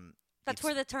 That's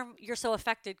where the term "you're so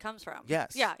affected" comes from.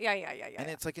 Yes. Yeah. And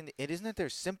it's like, it isn't that they're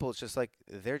simple. It's just like,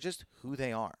 they're just who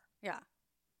they are. Yeah.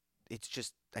 It's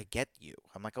just, I get you.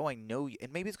 I'm like, oh, I know you.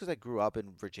 And maybe it's because I grew up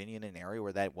in Virginia in an area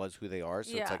where that was who they are.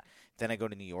 So it's like, then I go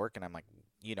to New York and I'm like,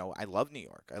 I love New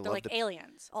York. They're like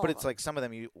aliens. But it's like some of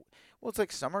them, it's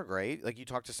like some are great. Like you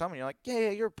talk to someone, you're like, yeah,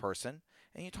 you're a person.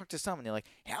 And you talk to someone, you're like,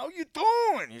 how you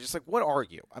doing? You're just like, what are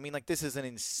you? I mean, like, this is an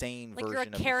insane version. Like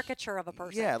you're a caricature of a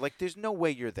person. Yeah, like there's no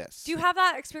way you're this. Do you have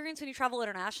that experience when you travel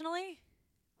internationally?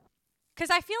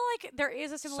 Because I feel like there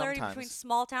is a similarity between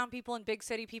small town people and big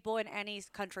city people in any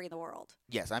country in the world.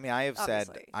 Yes, I mean, I have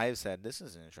said this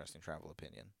is an interesting travel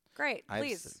opinion. Great,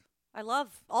 please. I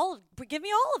love give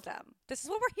me all of them. This is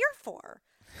what we're here for.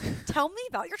 Tell me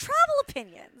about your travel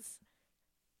opinions.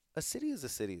 A city is a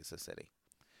city is a city.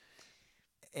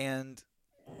 And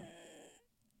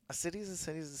a city is a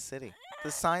city is a city.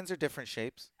 The signs are different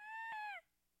shapes.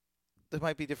 There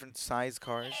might be different size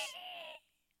cars.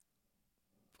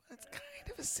 But it's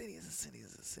kind of a city is a city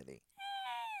is a city.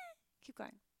 Keep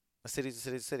going. A city is a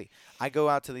city is a city. I go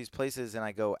out to these places and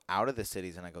I go out of the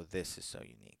cities and I go, this is so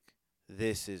unique.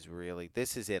 This is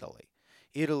Italy.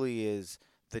 Italy is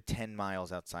the 10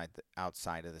 miles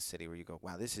outside of the city where you go,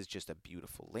 wow, this is just a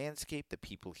beautiful landscape. The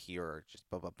people here are just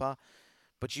blah, blah, blah.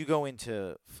 But you go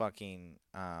into fucking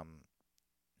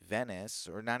Venice,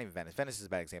 or not even Venice. Venice is a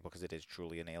bad example because it is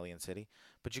truly an alien city.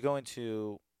 But you go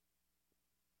into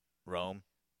Rome,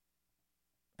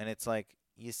 and it's like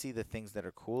you see the things that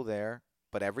are cool there,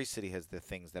 but every city has the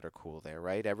things that are cool there,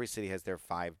 right? Every city has their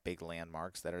 5 big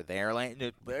landmarks that are there.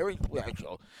 Very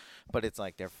special. But it's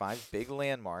like their 5 big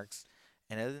landmarks.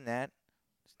 And other than that,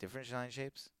 it's different sign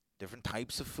shapes, different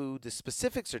types of food. The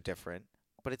specifics are different,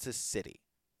 but it's a city.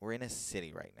 We're in a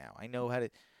city right now. I know how to.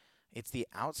 It's the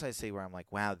outside city where I'm like,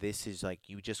 wow, this is like,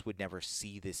 you just would never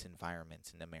see this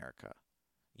environment in America.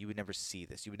 You would never see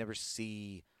this. You would never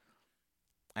see.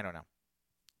 I don't know.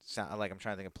 Like I'm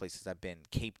trying to think of places I've been.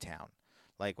 Cape Town.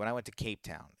 Like when I went to Cape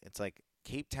Town, it's like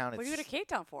Cape Town. What did you go to Cape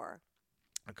Town for?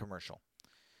 A commercial.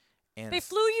 And they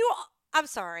flew you. I'm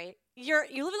sorry. You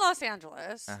live in Los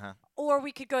Angeles, or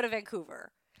we could go to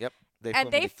Vancouver. Yep.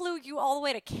 They flew you all the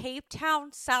way to Cape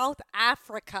Town, South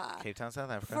Africa. Cape Town,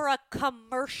 South Africa. For a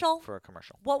commercial? For a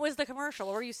commercial. What was the commercial?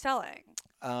 What were you selling?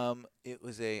 It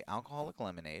was a alcoholic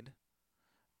lemonade.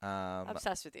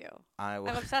 Obsessed with you. I'm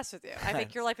obsessed with you. I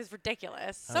think your life is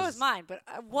ridiculous. So is mine. But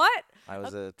what?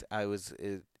 It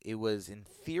was in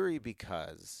theory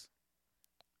because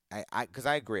I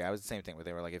agree. I was the same thing where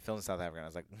they were like, it filmed in South Africa. And I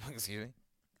was like, excuse me?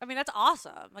 I mean, that's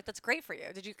awesome. Like, that's great for you.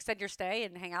 Did you extend your stay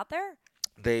and hang out there?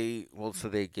 So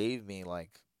they gave me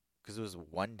because it was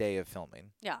 1 day of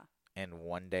filming. Yeah. And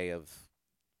 1 day of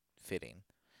fitting.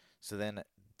 So then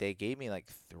they gave me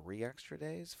 3 extra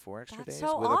days, 4 extra days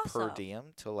so with awesome. a per diem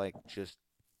to just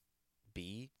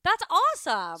be. That's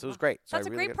awesome. So it was great. So that's a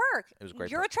great perk. It was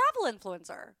great. You're a travel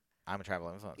influencer. I'm a travel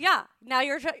influencer. Yeah. Now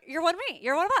you're one of me.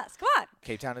 You're one of us. Come on.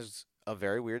 Cape Town is a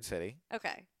very weird city.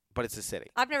 Okay. But it's a city.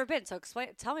 I've never been, so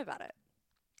tell me about it.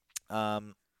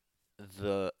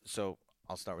 So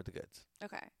I'll start with the goods.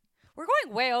 Okay. We're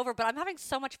going way over, but I'm having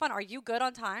so much fun. Are you good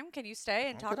on time? Can you stay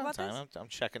and talk about this? I'm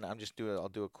checking. I'll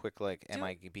do a quick am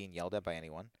I being yelled at by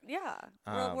anyone? Yeah.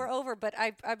 We're over, but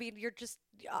I mean, you're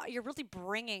really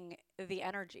bringing the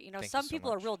energy. Some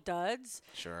people are real duds.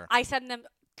 Sure. I send them.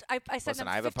 Listen,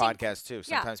 I have a podcast too.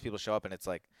 Sometimes people show up and it's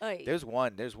like, there's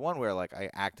one where I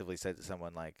actively said to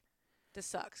someone this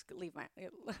sucks. Leave my.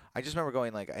 I just remember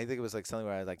going I think it was something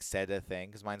where I said a thing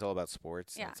because mine's all about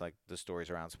sports. Yeah. And it's the stories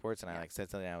around sports, and I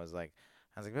said something. And I was like,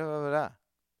 blah, blah, blah, blah.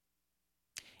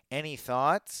 Any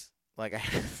thoughts? I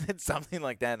said something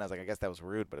like that, and I was like, I guess that was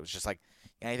rude, but it was just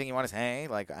anything you want to say?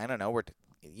 I don't know. We're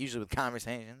usually with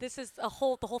conversation. This is the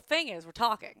whole thing is we're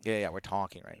talking. Yeah, we're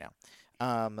talking right now.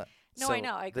 No, so I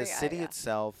know. I agree. The city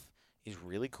itself is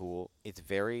really cool. It's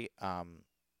very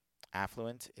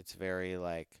affluent. It's very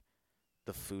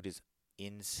the food is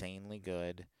insanely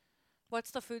good.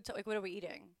 What's the food? What are we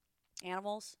eating?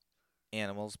 Animals,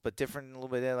 but different a little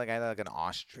bit. I had an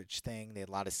ostrich thing. They had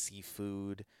a lot of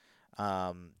seafood.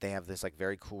 They have this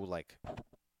very cool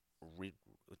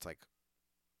it's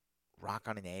rock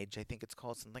on an edge. I think it's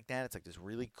called something like that. It's this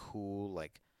really cool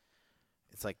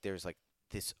it's there's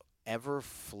this ever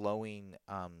flowing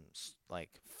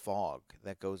fog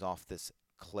that goes off this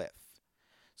cliff.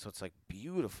 So it's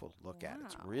beautiful to look at.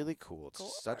 It's really cool. It's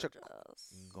gorgeous. Such a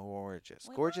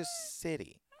gorgeous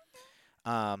city.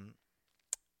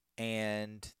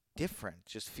 And different.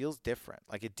 Just feels different.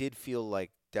 It did feel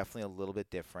definitely a little bit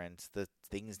different. The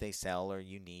things they sell are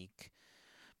unique.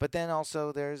 But then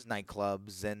also there's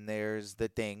nightclubs and there's the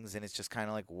things, and it's just kind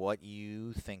of like what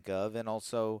you think of. And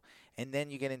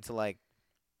then you get into like,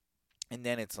 and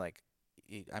then it's like,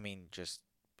 I mean,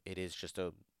 it is just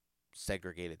a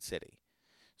segregated city.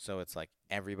 So it's like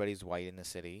everybody's white in the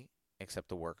city except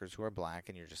the workers who are black,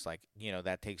 and you're just like,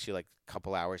 that takes you like a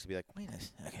couple hours to be like, wait a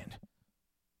second.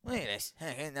 Wait a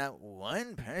second, not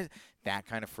one person. That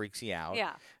kind of freaks you out.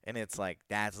 Yeah. And it's like,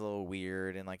 that's a little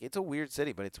weird. And like, it's a weird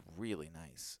city, but it's really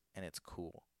nice. And it's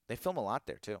cool. They film a lot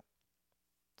there, too.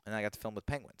 And I got to film with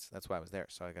penguins. That's why I was there.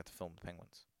 So I got to film with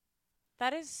penguins.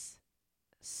 That is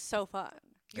so fun.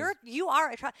 Yes.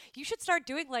 You should start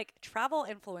doing like travel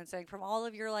influencing from all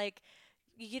of your like,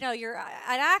 you're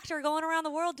an actor going around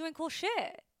the world doing cool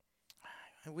shit.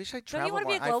 I wish I traveled more. Don't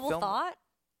you want to be a global thought?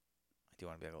 I do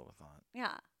want to be a global thought.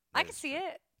 Yeah. I can see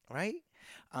it. Right?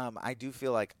 I do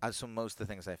feel like so most of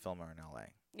the things I film are in LA.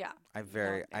 Yeah.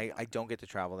 I don't get to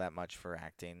travel that much for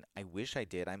acting. I wish I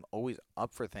did. I'm always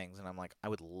up for things, and I'm like, I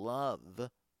would love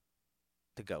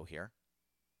to go here.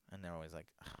 And they're always like,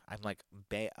 I'm like,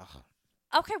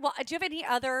 Okay, well, do you have any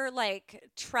other like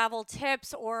travel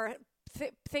tips or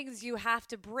things you have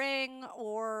to bring,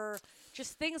 or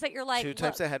just things that you're like? Two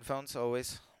types of headphones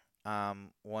always.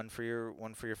 One for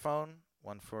your phone,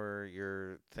 one for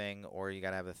your thing, or you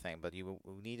gotta have the thing. But you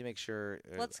need to make sure.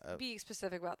 Let's be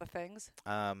specific about the things.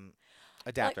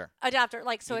 Adapter. Adapter,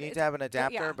 like so. You need to have an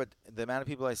adapter, but the amount of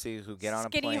people I see who get on a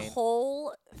plane, skinny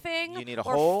hole thing. You need a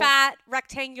or hole. Fat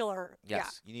rectangular.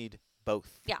 Yes, you need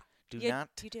both. Yeah. Do not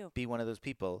be one of those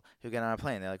people who get on a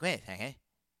plane. They're like, wait a second.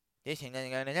 This thing doesn't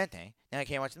go to that thing. Now I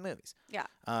can't watch the movies. Yeah.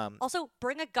 Also,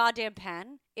 bring a goddamn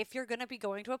pen if you're going to be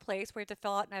going to a place where you have to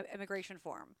fill out an immigration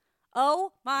form.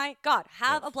 Oh, my God.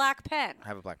 Have a black pen.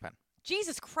 Have a black pen.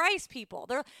 Jesus Christ, people.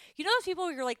 Those people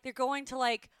who they're going to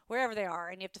like wherever they are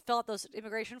and you have to fill out those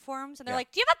immigration forms and they're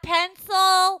like, do you have a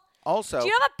pencil? Also. Do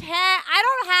you have a pen? I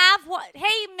don't have one.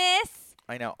 Hey, miss.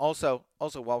 I know. Also,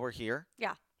 while we're here.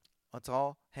 Yeah.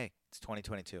 Hey, it's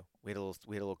 2022. We had a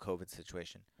little COVID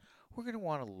situation. We're going to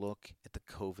want to look at the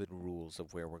COVID rules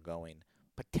of where we're going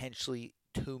potentially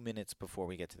 2 minutes before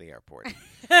we get to the airport.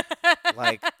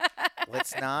 Like,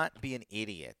 let's not be an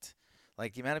idiot.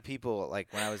 Like, the amount of people, like,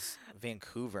 when I was in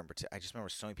Vancouver, I just remember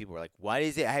so many people were like, what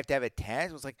is it? I have to have a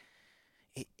test? It was like,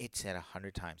 it said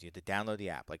 100 times. You have to download the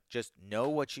app. Like, just know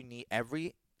what you need.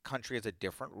 Every country has a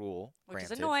different rule. Which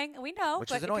is annoying. We know. But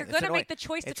if annoying. You're going to make the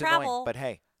choice to travel. Annoying. But,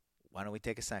 hey, why don't we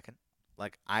take a second?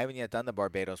 Like, I haven't yet done the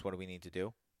Barbados. What do we need to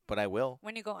do? But I will.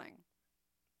 When are you going?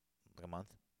 Like a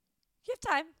month. You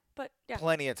have time, but yeah.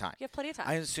 Plenty of time. You have plenty of time.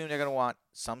 I assume they're going to want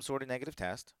some sort of negative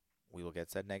test. We will get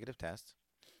said negative test.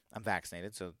 I'm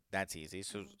vaccinated, so that's easy.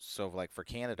 So like for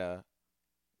Canada,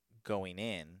 going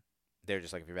in, they're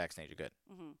just like, if you're vaccinated, you're good.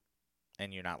 Mm-hmm.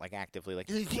 And you're not like actively like,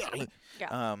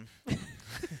 yeah.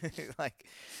 like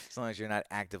as long as you're not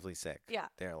actively sick. Yeah.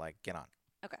 They're like, get on.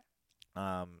 Okay.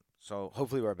 So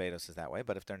hopefully Barbados is that way,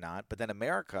 but if they're not, but then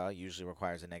America usually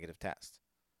requires a negative test.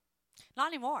 Not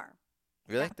anymore.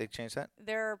 Really? Yeah. They changed that?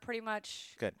 They're pretty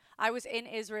much good. I was in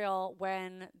Israel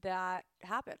when that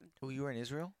happened. Oh, you were in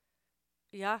Israel?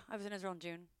 Yeah, I was in Israel in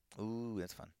June. Ooh,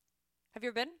 that's fun. Have you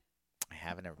ever been? I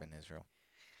haven't ever been to Israel.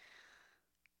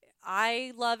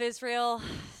 I love Israel.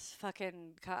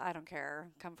 I don't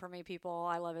care. Come for me, people.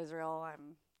 I love Israel.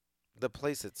 The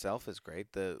place itself is great.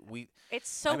 It's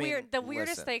so weird. The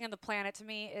weirdest thing on the planet to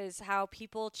me is how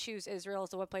people choose Israel as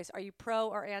the one place. Are you pro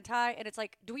or anti? And it's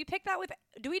like, do we do that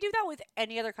with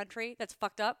any other country that's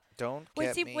fucked up?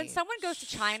 When someone goes to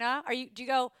China, are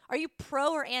you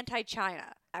pro or anti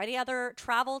China? Any other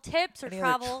travel tips or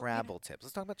travel tips?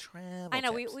 Let's talk about travel. I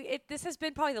know tips. This has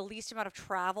been probably the least amount of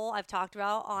travel I've talked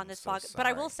about on this podcast. But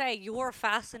I will say you're a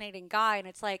fascinating guy, and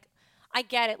it's like I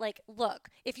get it. Like, look,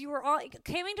 if you were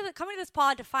coming to this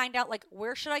pod to find out like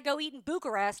where should I go eat in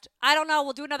Bucharest, I don't know.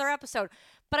 We'll do another episode.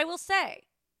 But I will say,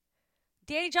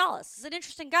 Danny Jolles is an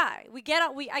interesting guy.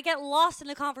 I get lost in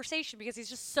the conversation because he's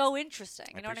just so interesting.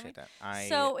 You know what I mean? That.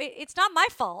 So it's not my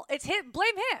fault. It's him.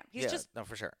 Blame him. He's no,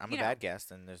 for sure. I'm a bad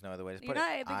guest, and there's no other way to put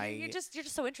it. You're just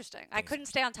so interesting. I couldn't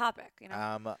stay on topic. You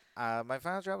know. My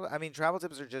final travel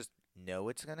tips are just know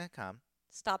it's gonna come.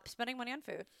 Stop spending money on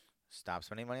food. Stop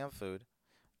spending money on food.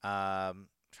 Trying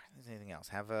to think of anything else.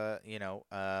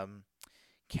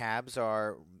 Cabs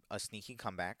are a sneaky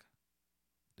comeback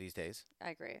these days.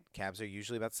 I agree. Cabs are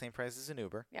usually about the same price as an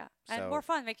Uber. Yeah, and more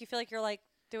fun. Make you feel like you're like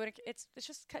doing it. It's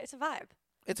a vibe.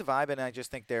 It's a vibe, and I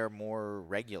just think they're more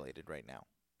regulated right now.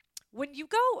 When you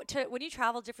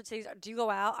travel to different cities, do you go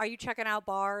out? Are you checking out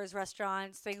bars,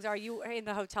 restaurants, things? Are you in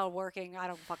the hotel working? I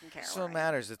don't fucking care. So it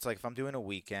matters. It's like if I'm doing a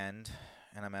weekend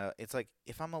and it's like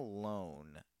if I'm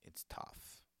alone, it's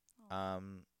tough.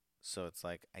 So it's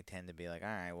like I tend to be like, all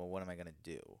right, well, what am I gonna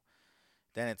do?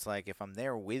 Then it's like if I'm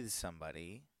there with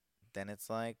somebody, then it's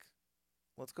like,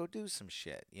 let's go do some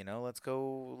shit. Let's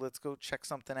go check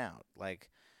something out. Like,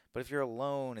 but if you're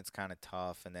alone, it's kind of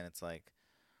tough. And then it's like,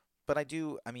 but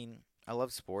I mean, I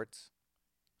love sports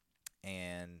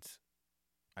and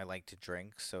I like to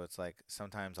drink. So it's like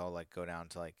sometimes I'll like go down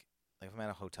to like if I'm at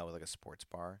a hotel with like a sports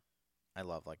bar, I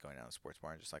love like going down to a sports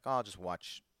bar and just like, oh, I'll just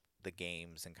watch the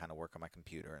games and kind of work on my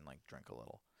computer and like drink a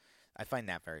little. I find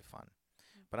that very fun.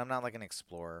 But I'm not like an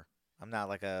explorer. I'm not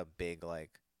like a big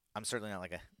I'm certainly not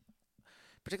like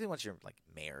particularly once you're like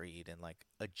married and like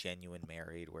a genuine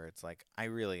married where it's like I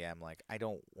really am like I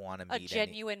don't want to meet a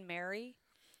genuine marry.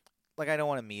 Like I don't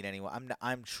want to meet anyone.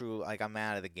 I'm true. Like I'm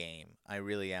out of the game. I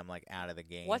really am like out of the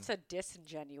game. What's a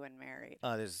disingenuine married?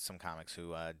 There's some comics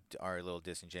who are a little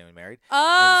disingenuine married.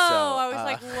 Oh, so, I was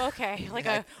like, well, okay, like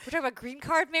we're talking about green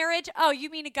card marriage. Oh, you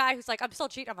mean a guy who's like, I'm still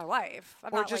cheating on my wife?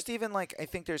 Or just even like I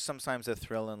think there's sometimes a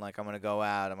thrill in like I'm gonna go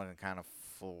out. I'm gonna kind of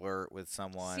flirt with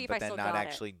someone, but then not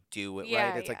actually do it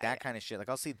right. It's like that kind of shit. Like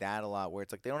I'll see that a lot where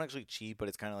it's like they don't actually cheat, but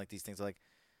it's kind of like these things are like,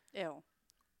 ew.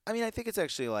 I mean, I think it's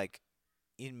actually like.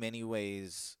 In many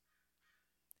ways,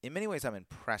 I'm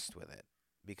impressed with it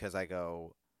because I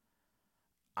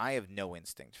have no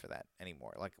instinct for that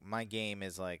anymore. Like my game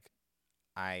is like,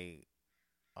 I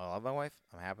love my wife.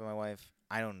 I'm happy with my wife.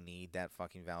 I don't need that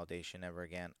fucking validation ever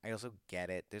again. I also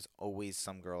get it. There's always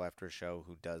some girl after a show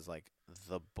who does like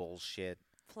the bullshit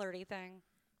flirty thing.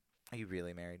 Are you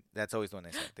really married? That's always the one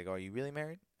they say. They go, are you really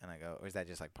married? And I go, or is that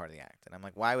just like part of the act? And I'm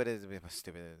like, why would it be the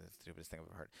stupidest thing I've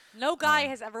ever heard? No guy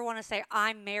has ever want to say,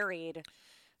 I'm married.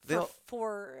 There's a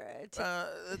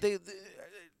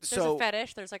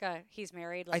fetish. There's like he's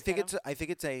married. I think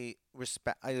it's a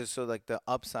respect. So like the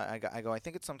upside, I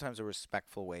think it's sometimes a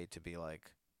respectful way to be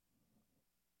like,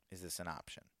 is this an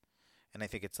option? And I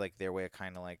think it's like their way of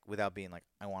kind of like, without being like,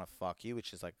 I want to fuck you,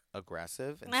 which is like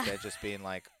aggressive. Instead, just being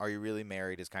like, are you really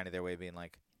married is kind of their way of being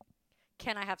like,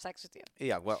 can I have sex with you?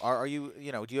 Yeah. Well, are you,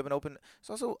 do you have an open, there's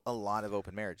also a lot of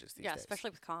open marriages these days. Yeah, especially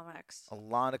with comics. A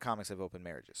lot of comics have open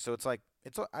marriages. So it's like,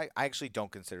 I actually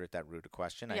don't consider it that rude a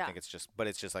question. Yeah. I think it's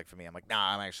just like for me, I'm like,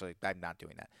 nah, I'm not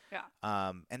doing that.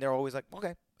 Yeah. And they're always like,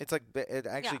 okay. It's like, I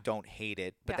actually don't hate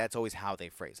it, but that's always how they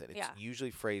phrase it. It's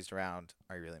usually phrased around,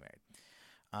 are you really married?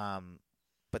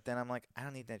 But then I'm like, I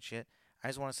don't need that shit. I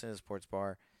just want to sit in a sports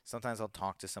bar. Sometimes I'll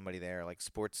talk to somebody there. Like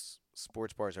sports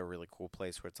bars are a really cool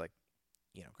place where it's like,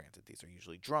 granted these are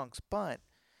usually drunks, but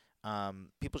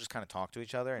people just kind of talk to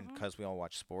each other. And because we all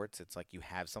watch sports, it's like you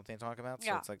have something to talk about.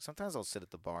 So it's like sometimes I'll sit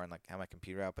at the bar and like have my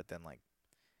computer out, but then like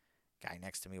guy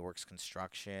next to me works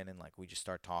construction and like we just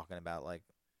start talking about like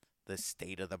the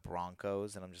state of the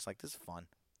Broncos. And I'm just like, this is fun.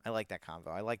 I like that convo.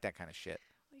 I like that kind of shit.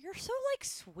 You're so like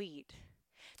sweet.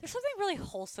 There's something really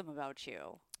wholesome about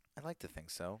you. I like to think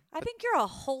so. I think you're a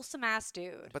wholesome ass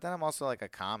dude. But then I'm also like a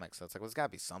comic, so it's like, well, there's got to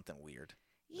be something weird.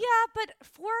 Yeah, but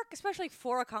especially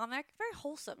for a comic, very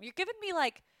wholesome. You're giving me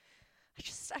like,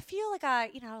 I feel like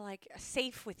like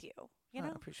safe with you. You know,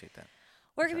 I appreciate that.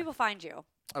 Where can people find you?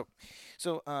 Oh,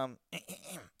 so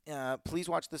please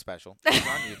watch the special. It's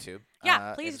on YouTube.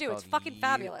 Yeah, please do. It's fucking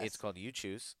fabulous. It's called You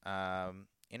Choose.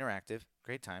 Interactive,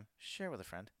 great time. Share with a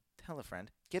friend. Tell a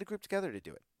friend. Get a group together to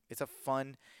do it. It's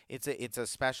it's a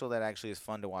special that actually is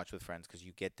fun to watch with friends because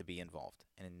you get to be involved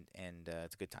and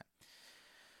it's a good time.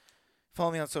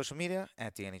 Follow me on social media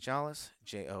at Danny Jolles,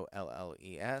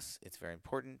 Jolles. It's very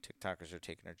important. TikTokers are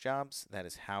taking their jobs. That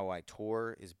is how I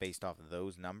tour, is based off of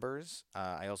those numbers.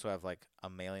 I also have like a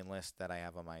mailing list that I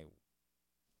have on my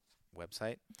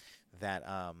website that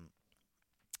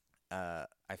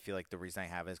I feel like the reason I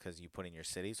have it is because you put in your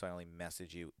city, so I only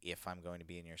message you if I'm going to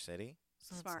be in your city.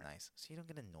 So Smart. That's nice. So you don't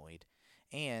get annoyed.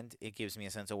 And it gives me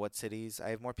a sense of what cities I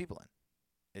have more people in.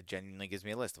 It genuinely gives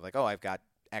me a list of like, oh, I've got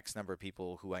X number of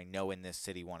people who I know in this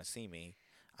city want to see me.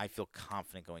 I feel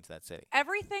confident going to that city.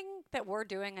 Everything that we're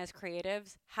doing as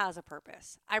creatives has a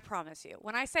purpose. I promise you.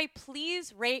 When I say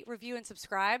please rate, review, and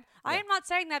subscribe, I am not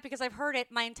saying that because I've heard it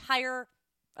my entire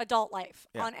adult life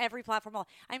on every platform.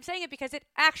 I'm saying it because it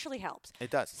actually helps.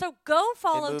 It does. So go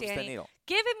follow moves Danny. The needle.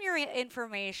 Give him your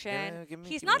information.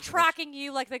 He's not tracking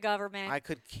you like the government. I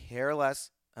could care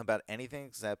less about anything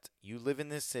except you live in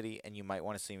this city and you might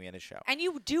want to see me in a show. And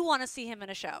you do want to see him in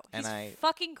a show. He's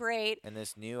fucking great. And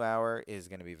this new hour is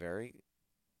going to be very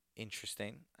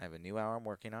interesting. I have a new hour I'm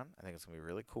working on. I think it's going to be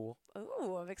really cool.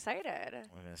 Ooh, I'm excited.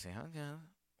 We're going to see how it goes.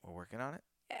 We're working on it.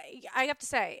 I have to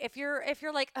say, if you're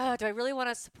like, oh, do I really want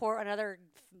to support another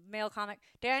male comic?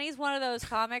 Danny's one of those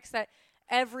comics that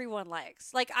everyone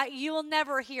likes. Like, you will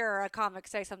never hear a comic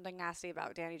say something nasty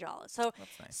about Danny Jolles. So,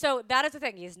 That's nice. So that is the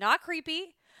thing. He's not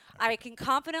creepy. I can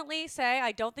confidently say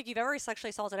I don't think you've ever sexually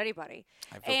assaulted anybody.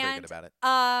 I feel pretty good about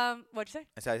it. What'd you say?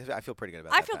 I said I feel pretty good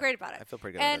about I that. feel great about it. I feel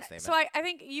pretty good about that And statement. so I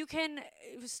think you can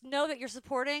know that you're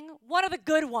supporting one of the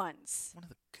good ones. One of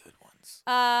the good ones.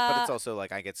 But it's Uh, also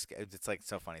like I get scared. It's like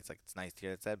so funny. It's like it's nice to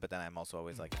hear that said, but then I'm also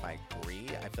always like, if I agree,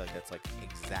 I feel like that's like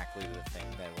exactly the thing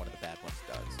that one of the bad ones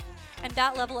does. and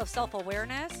that level of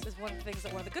self-awareness is one of the things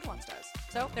that one of the good ones does.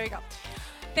 So there you go.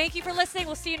 Thank you for listening.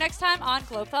 We'll see you next time on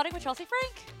Globetrotting with Chelsea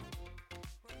Frank.